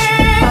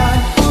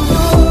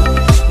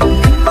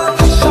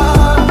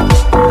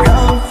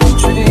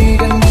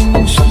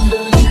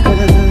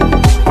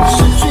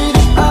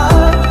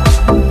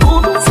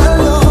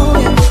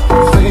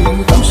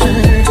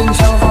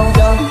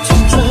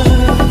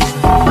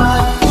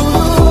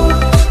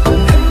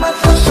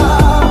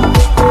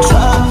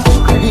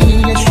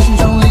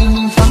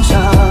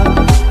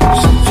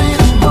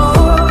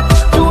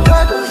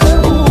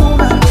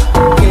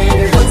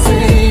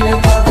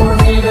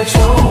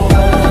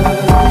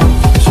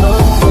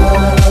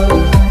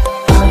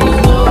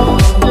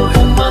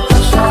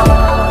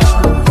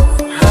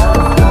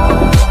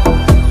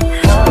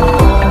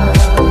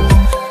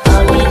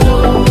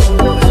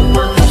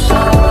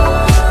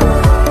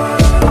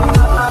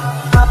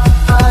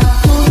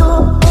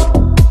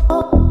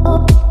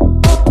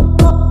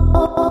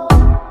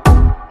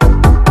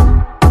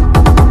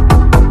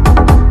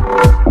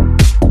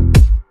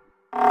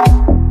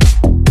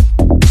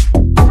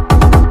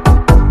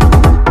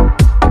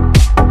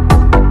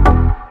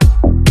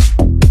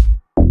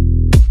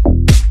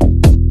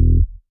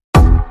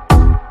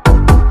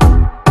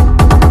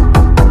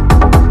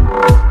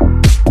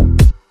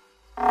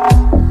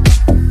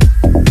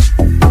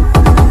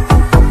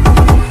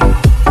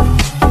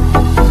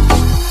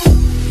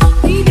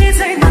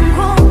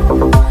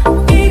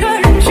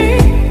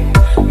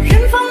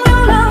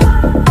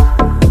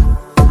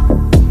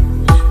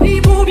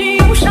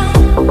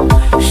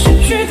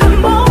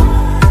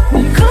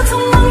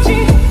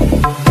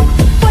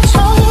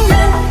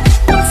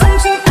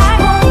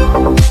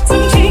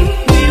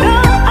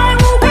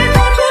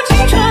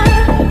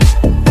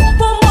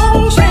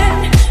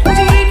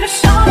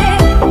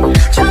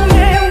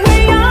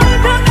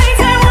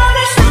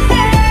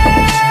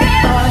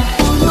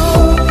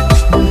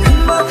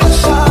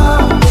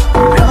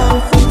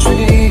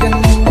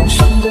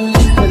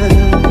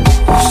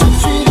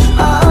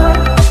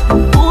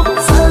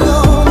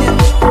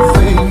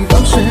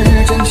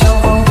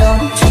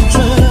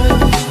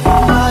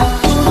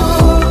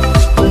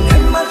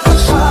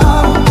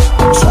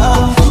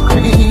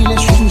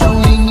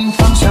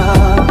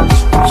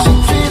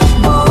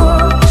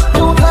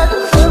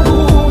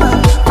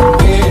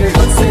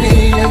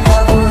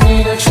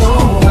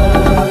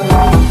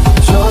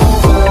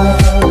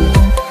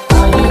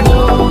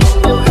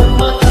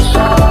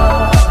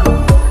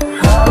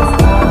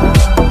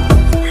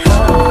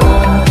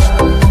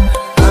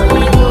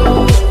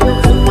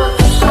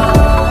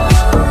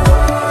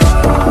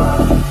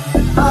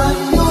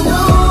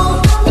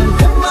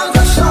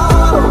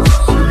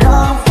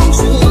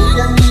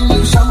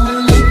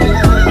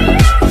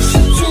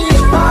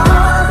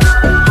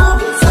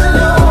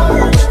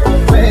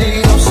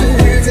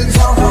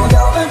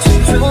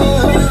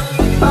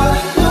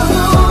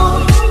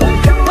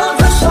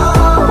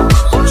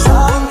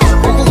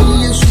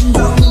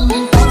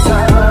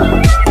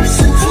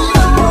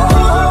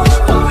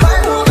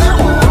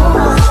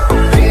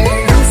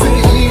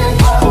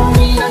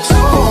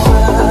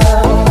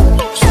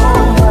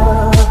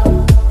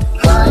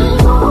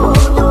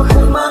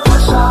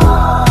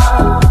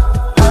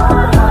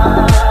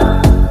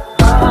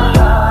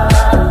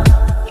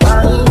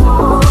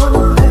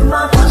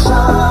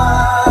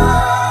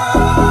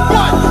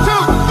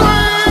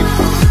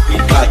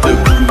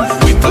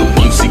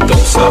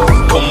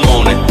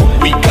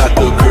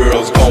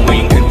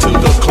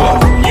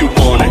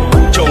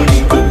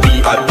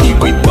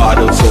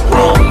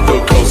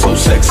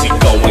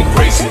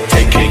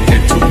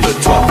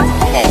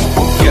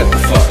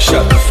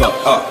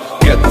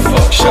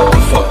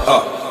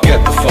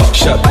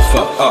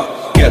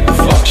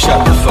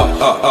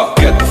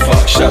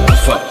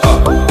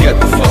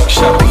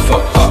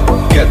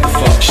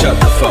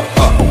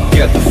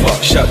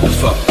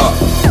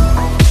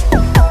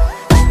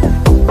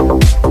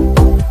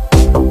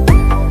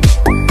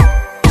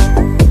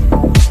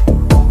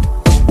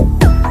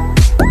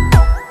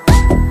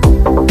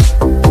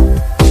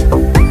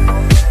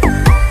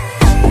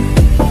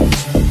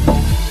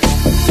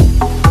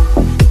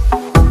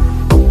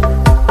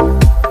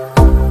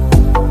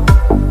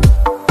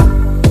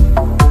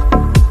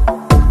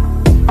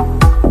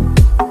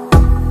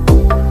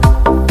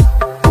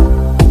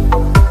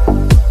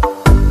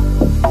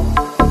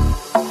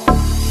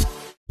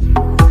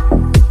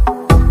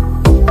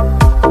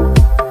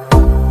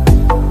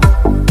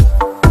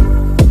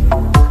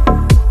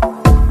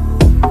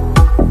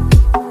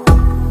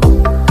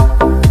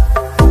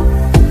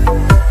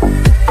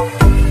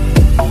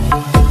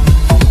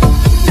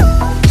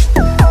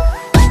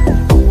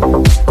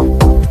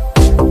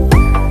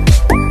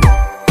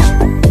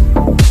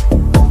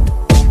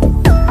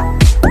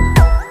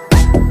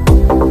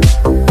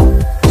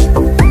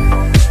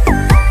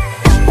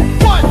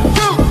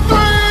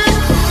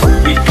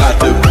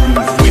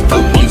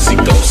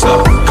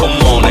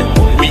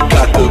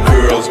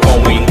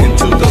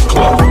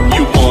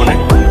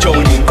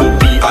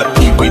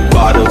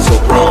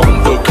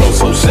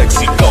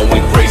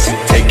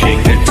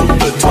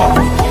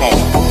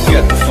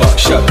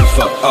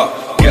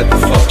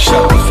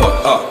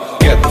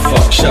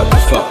shut the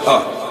fuck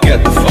up.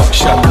 Get the fuck,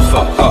 shut the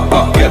fuck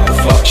up. Get the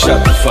fuck,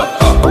 shut the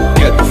fuck up.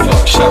 Get the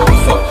fuck, shut the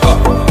fuck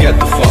up. Get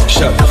the fuck,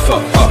 shut the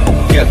fuck up.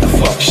 Get the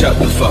fuck, shut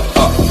the fuck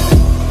up.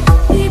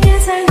 你别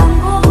再难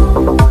过，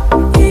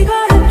一个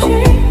人去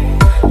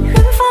远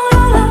方流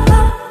浪，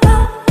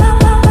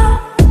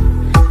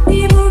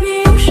你不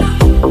必忧伤，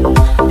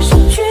失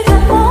去的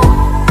梦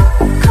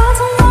可曾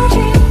忘记？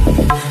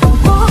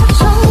我承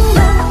认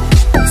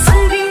曾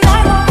经爱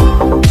过，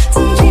曾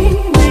经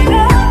为了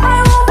爱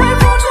我会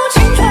付出青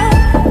春。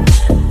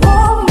我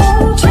梦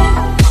见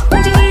梦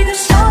见你的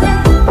笑脸，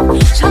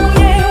长夜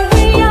未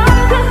央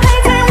的陪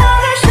在我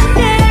的身边。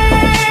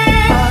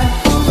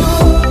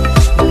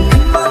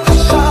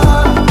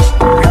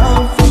让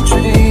风吹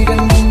干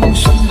你脸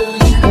上的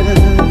遗憾，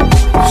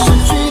失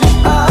去的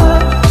爱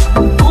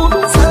不必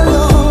再留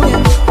恋，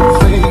会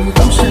让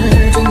时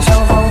间消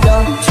耗掉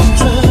青春。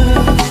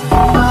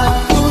爱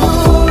不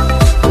如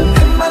黑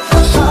马踏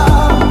上，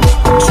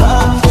穿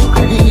过黑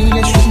夜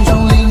寻找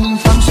黎明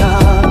方向。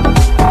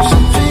失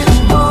去的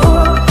梦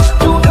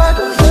有太多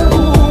的无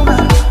奈，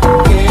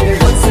别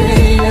让岁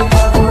月划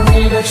过你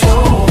的皱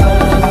纹。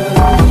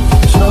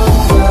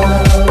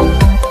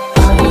爱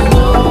一路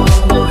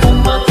有黑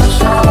马踏上。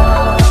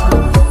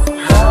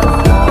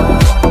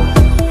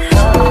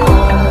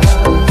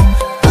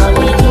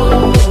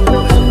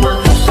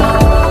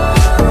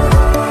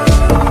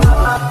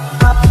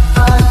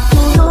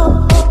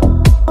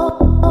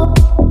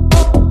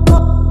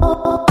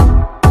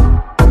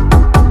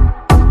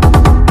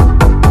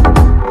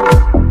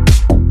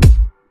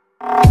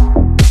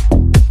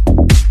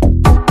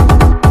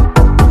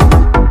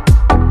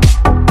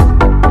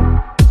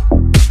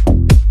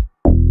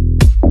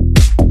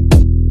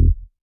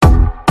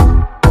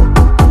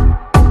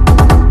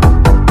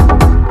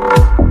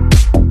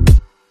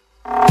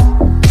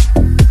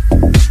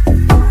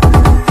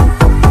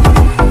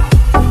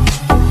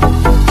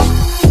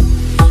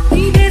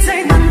你别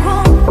再难过，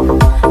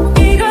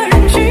一个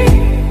人去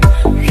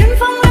远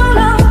方流浪，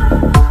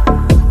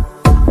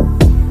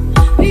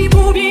你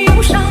不必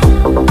忧伤，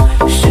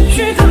失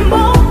去的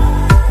梦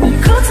你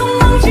可曾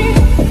忘记？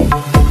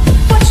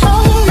我承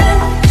认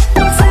我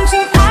曾经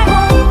爱过，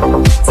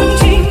曾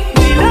经为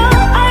了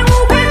爱我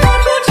会付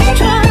出青春。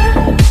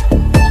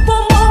我梦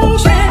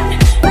见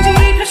梦见一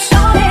颗笑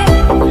脸，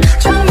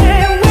长夜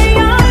未央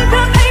的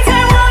陪在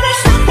我的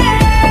身边。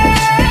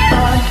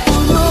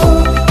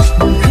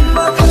黑马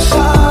踏上，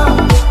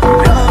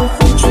让风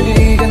吹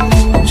干你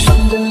脸上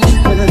的遗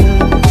憾。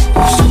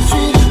失去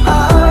的爱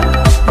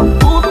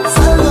不必再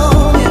留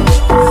恋，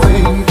会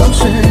让时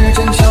间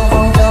消耗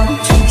掉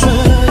青春。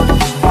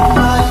爱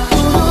不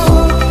如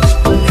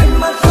黑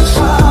马踏上，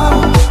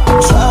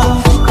穿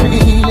过黑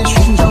夜寻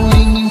找黎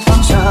明方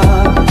向。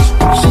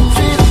失去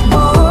的梦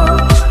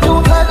有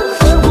太多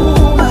的无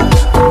奈，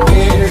别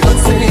让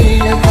岁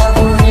月划过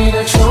你的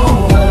皱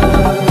纹。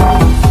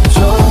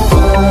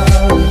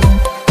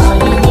爱一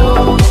路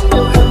有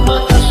黑马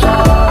踏上。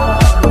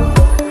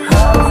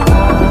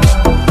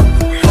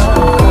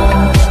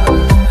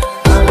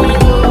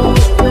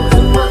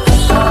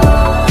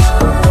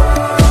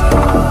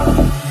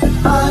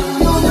爱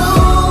悠悠，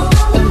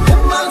黑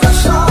马踏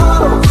上，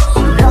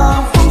让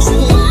风吹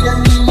干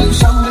你脸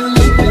上的泪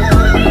点。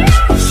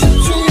失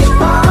去的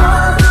爱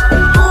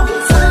不必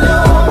再留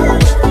恋，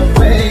会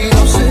让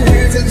时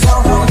间消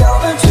耗掉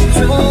的青春。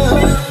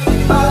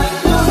爱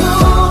悠悠，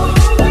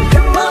黑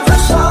马踏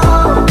上，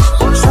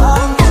穿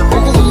过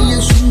黑夜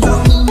寻找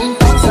黎明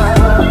方向。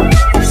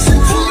失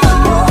去的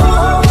梦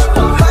有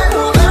太多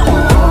的无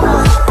奈，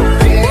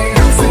别让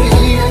岁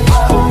月划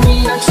过你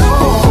的皱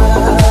纹。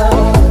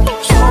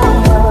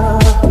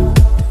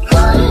爱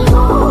一路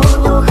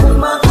有黑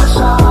马踏上。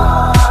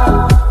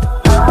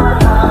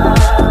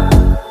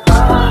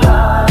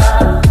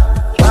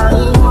爱一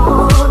路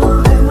有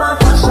黑马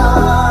踏上。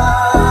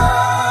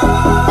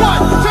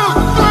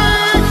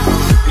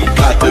We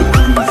got the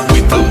groove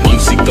with the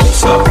music, don't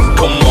stop.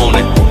 Come on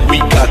it. We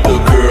got the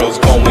girls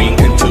going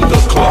into the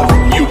club.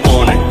 You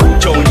want it?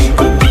 Joining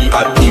the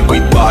VIP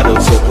with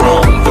bottles of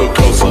rum. The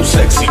girls so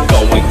sexy,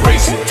 going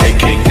crazy,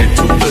 taking it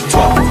to the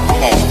top.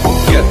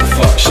 Get the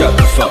fuck, shut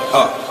the fuck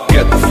up.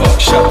 Get the fuck,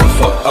 shut the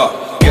fuck up.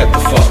 Get the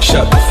fuck,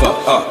 shut the fuck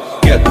up.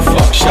 Get the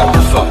fuck, shut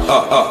the fuck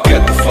up.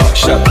 Get the fuck,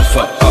 shut the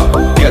fuck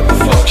up. Get the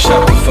fuck,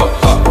 shut the fuck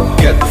up.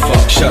 Get the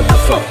fuck, shut the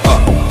fuck up.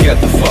 Get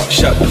the fuck,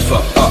 shut the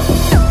fuck up.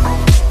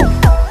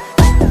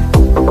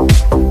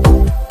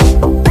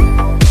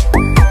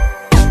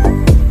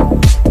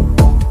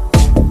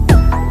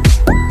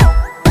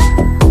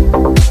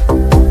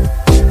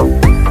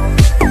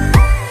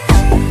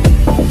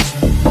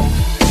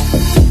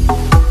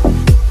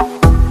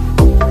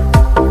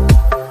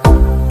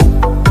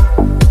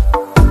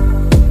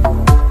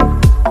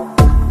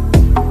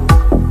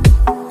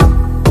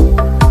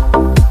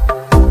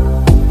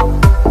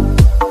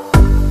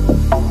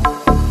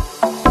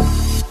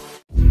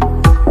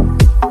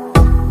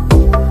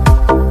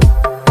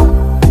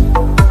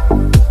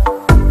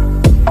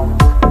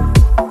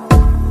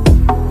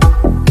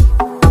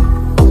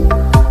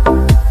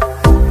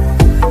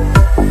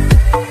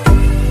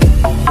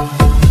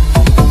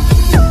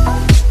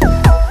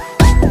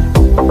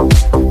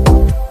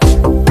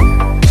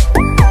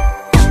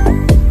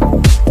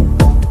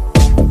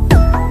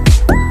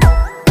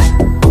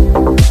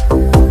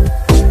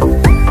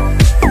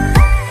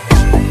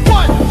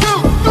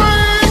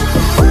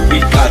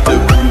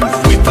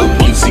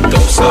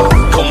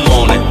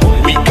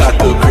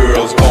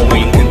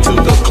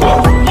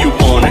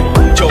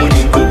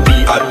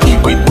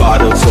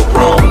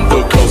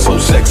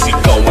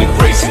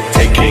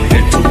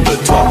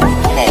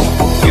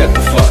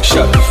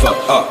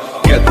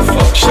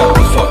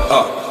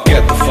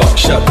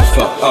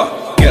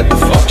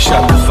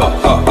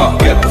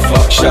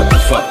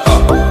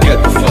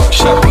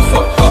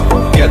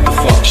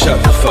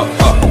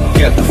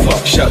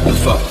 fuck, shut the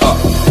fuck up.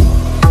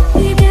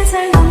 你别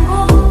再让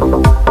我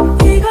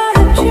一个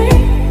人去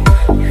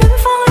远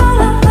方流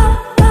浪啦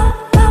啦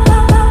啦啦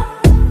啦，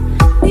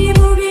你不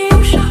必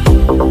忧伤，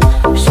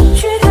失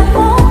去的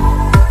梦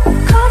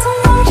可曾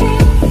忘记？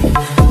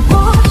我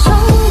承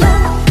认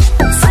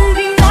死皮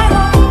赖脸，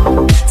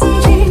曾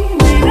经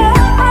为了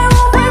爱我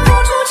会付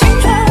出青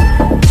春。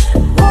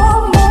我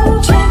梦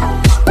见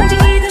梦见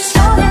你的笑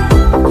脸，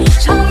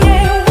长夜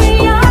未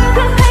央的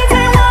陪在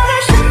我的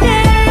身边。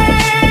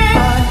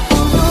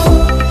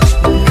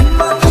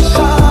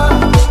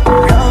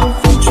让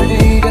风吹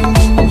干你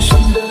脸上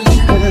的泪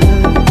痕，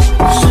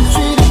失去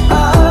的爱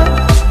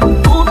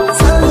不能再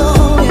留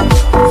恋，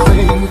会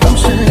让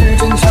时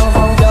间消耗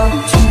掉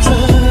青春。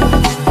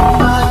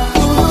爱不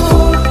如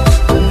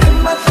黑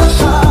马踏上，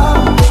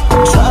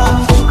穿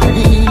过黑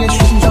夜寻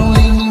找黎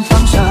明方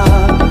向。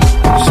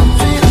失去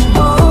的梦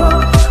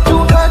有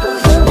太多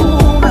的无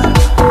奈，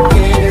别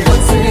让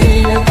岁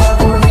月划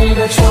过你的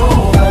皱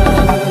纹。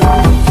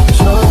皱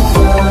纹，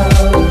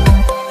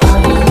爱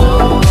不如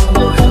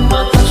黑马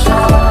踏上。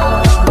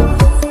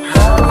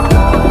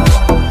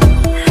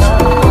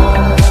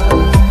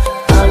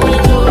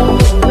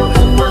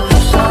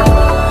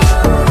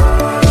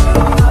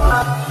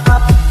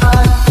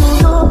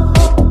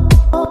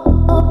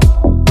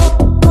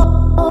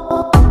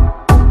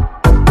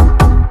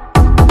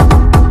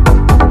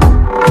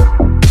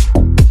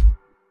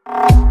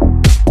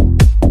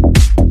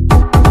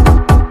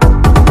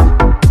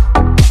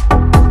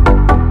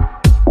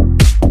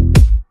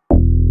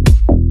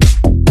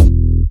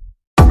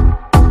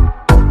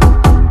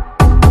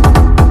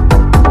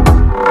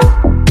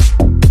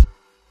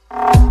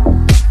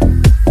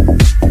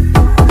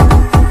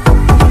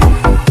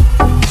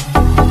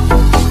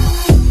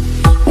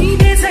你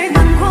别再难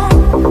过，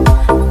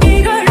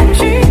一个人去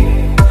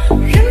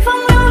远方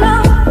流浪，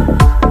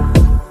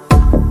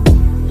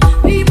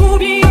你不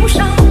必忧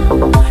伤，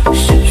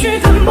失去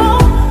的梦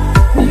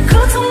你可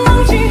曾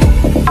忘记？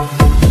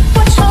我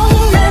承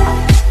认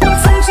你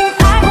曾经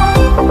爱我，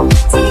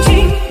曾经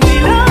为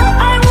了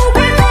爱我会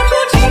付出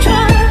青春。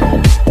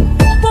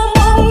我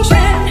梦见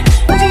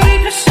梦见一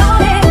个笑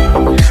脸，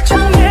长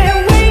夜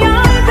未央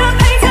的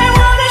陪在我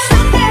的身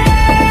边。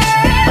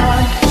爱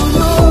不如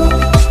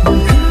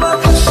黑马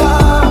踏上，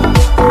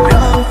让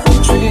风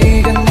吹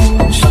干你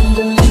脸上的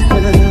泪痕。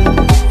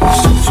失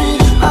去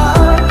的爱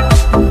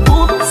不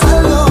能再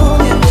留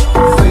恋，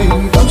会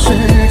让时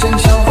间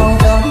消耗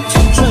掉青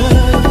春。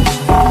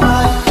爱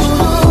不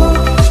如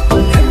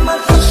黑马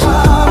踏上，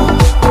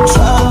穿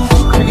过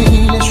黑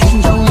夜寻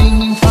找黎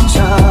明方向。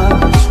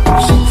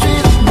失去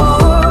的梦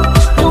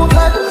有太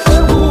多的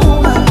无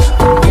奈，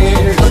别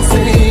让岁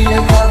月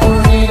划过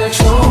你的皱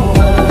纹。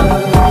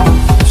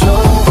皱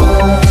纹，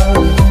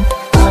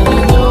爱不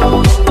如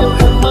黑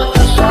马踏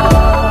上。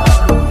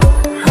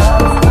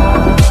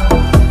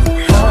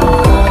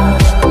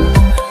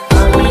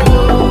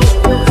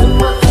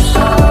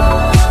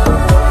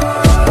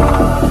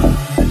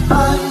爱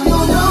悠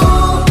悠，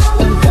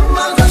黑马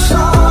踏上，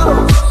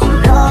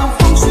让风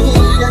吹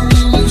干你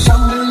脸上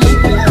的泪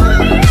痕。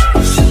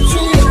失去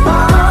的爱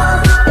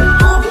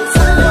不必再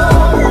留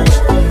恋，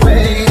会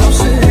让时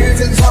间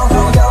消耗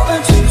掉了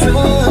青春。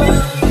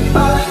爱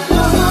悠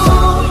悠，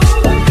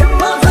黑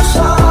马踏上，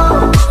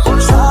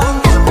穿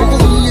过黑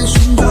夜寻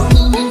找黎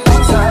明方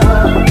向。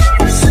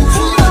失去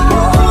的梦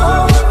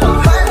有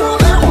太多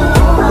的无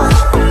奈，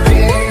别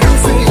让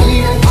岁月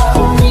划过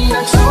你的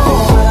皱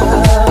纹。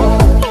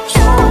皱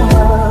纹，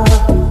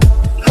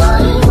爱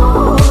不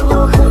如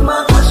黑马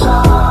踏上。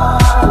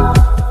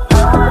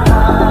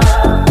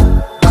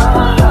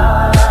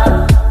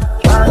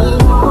爱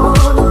不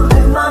如黑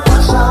马踏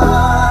上。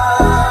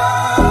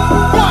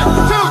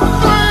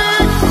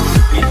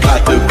We got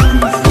the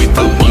groove with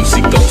the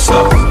music, don't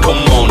stop.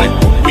 Come on it.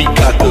 We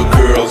got the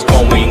girls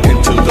going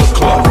into the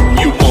club.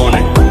 You want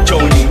it?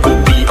 Joining the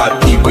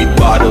VIP with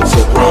bottles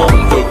of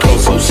rum. The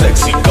girls so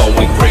sexy,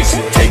 going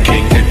crazy,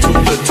 taking it to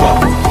the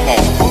top.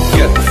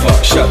 Get the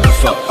fuck, shut the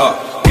fuck up.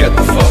 Get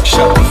the fuck,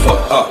 shut the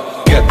fuck up.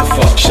 Get the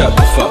fuck, shut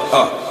the fuck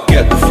up.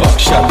 Get the fuck,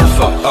 shut the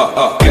fuck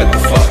up. Get the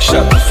fuck,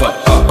 shut the fuck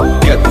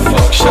up. Get the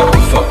fuck, shut the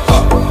fuck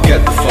up.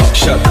 Get the fuck,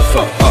 shut the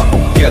fuck up.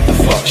 Get the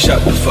fuck, shut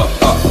the fuck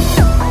up.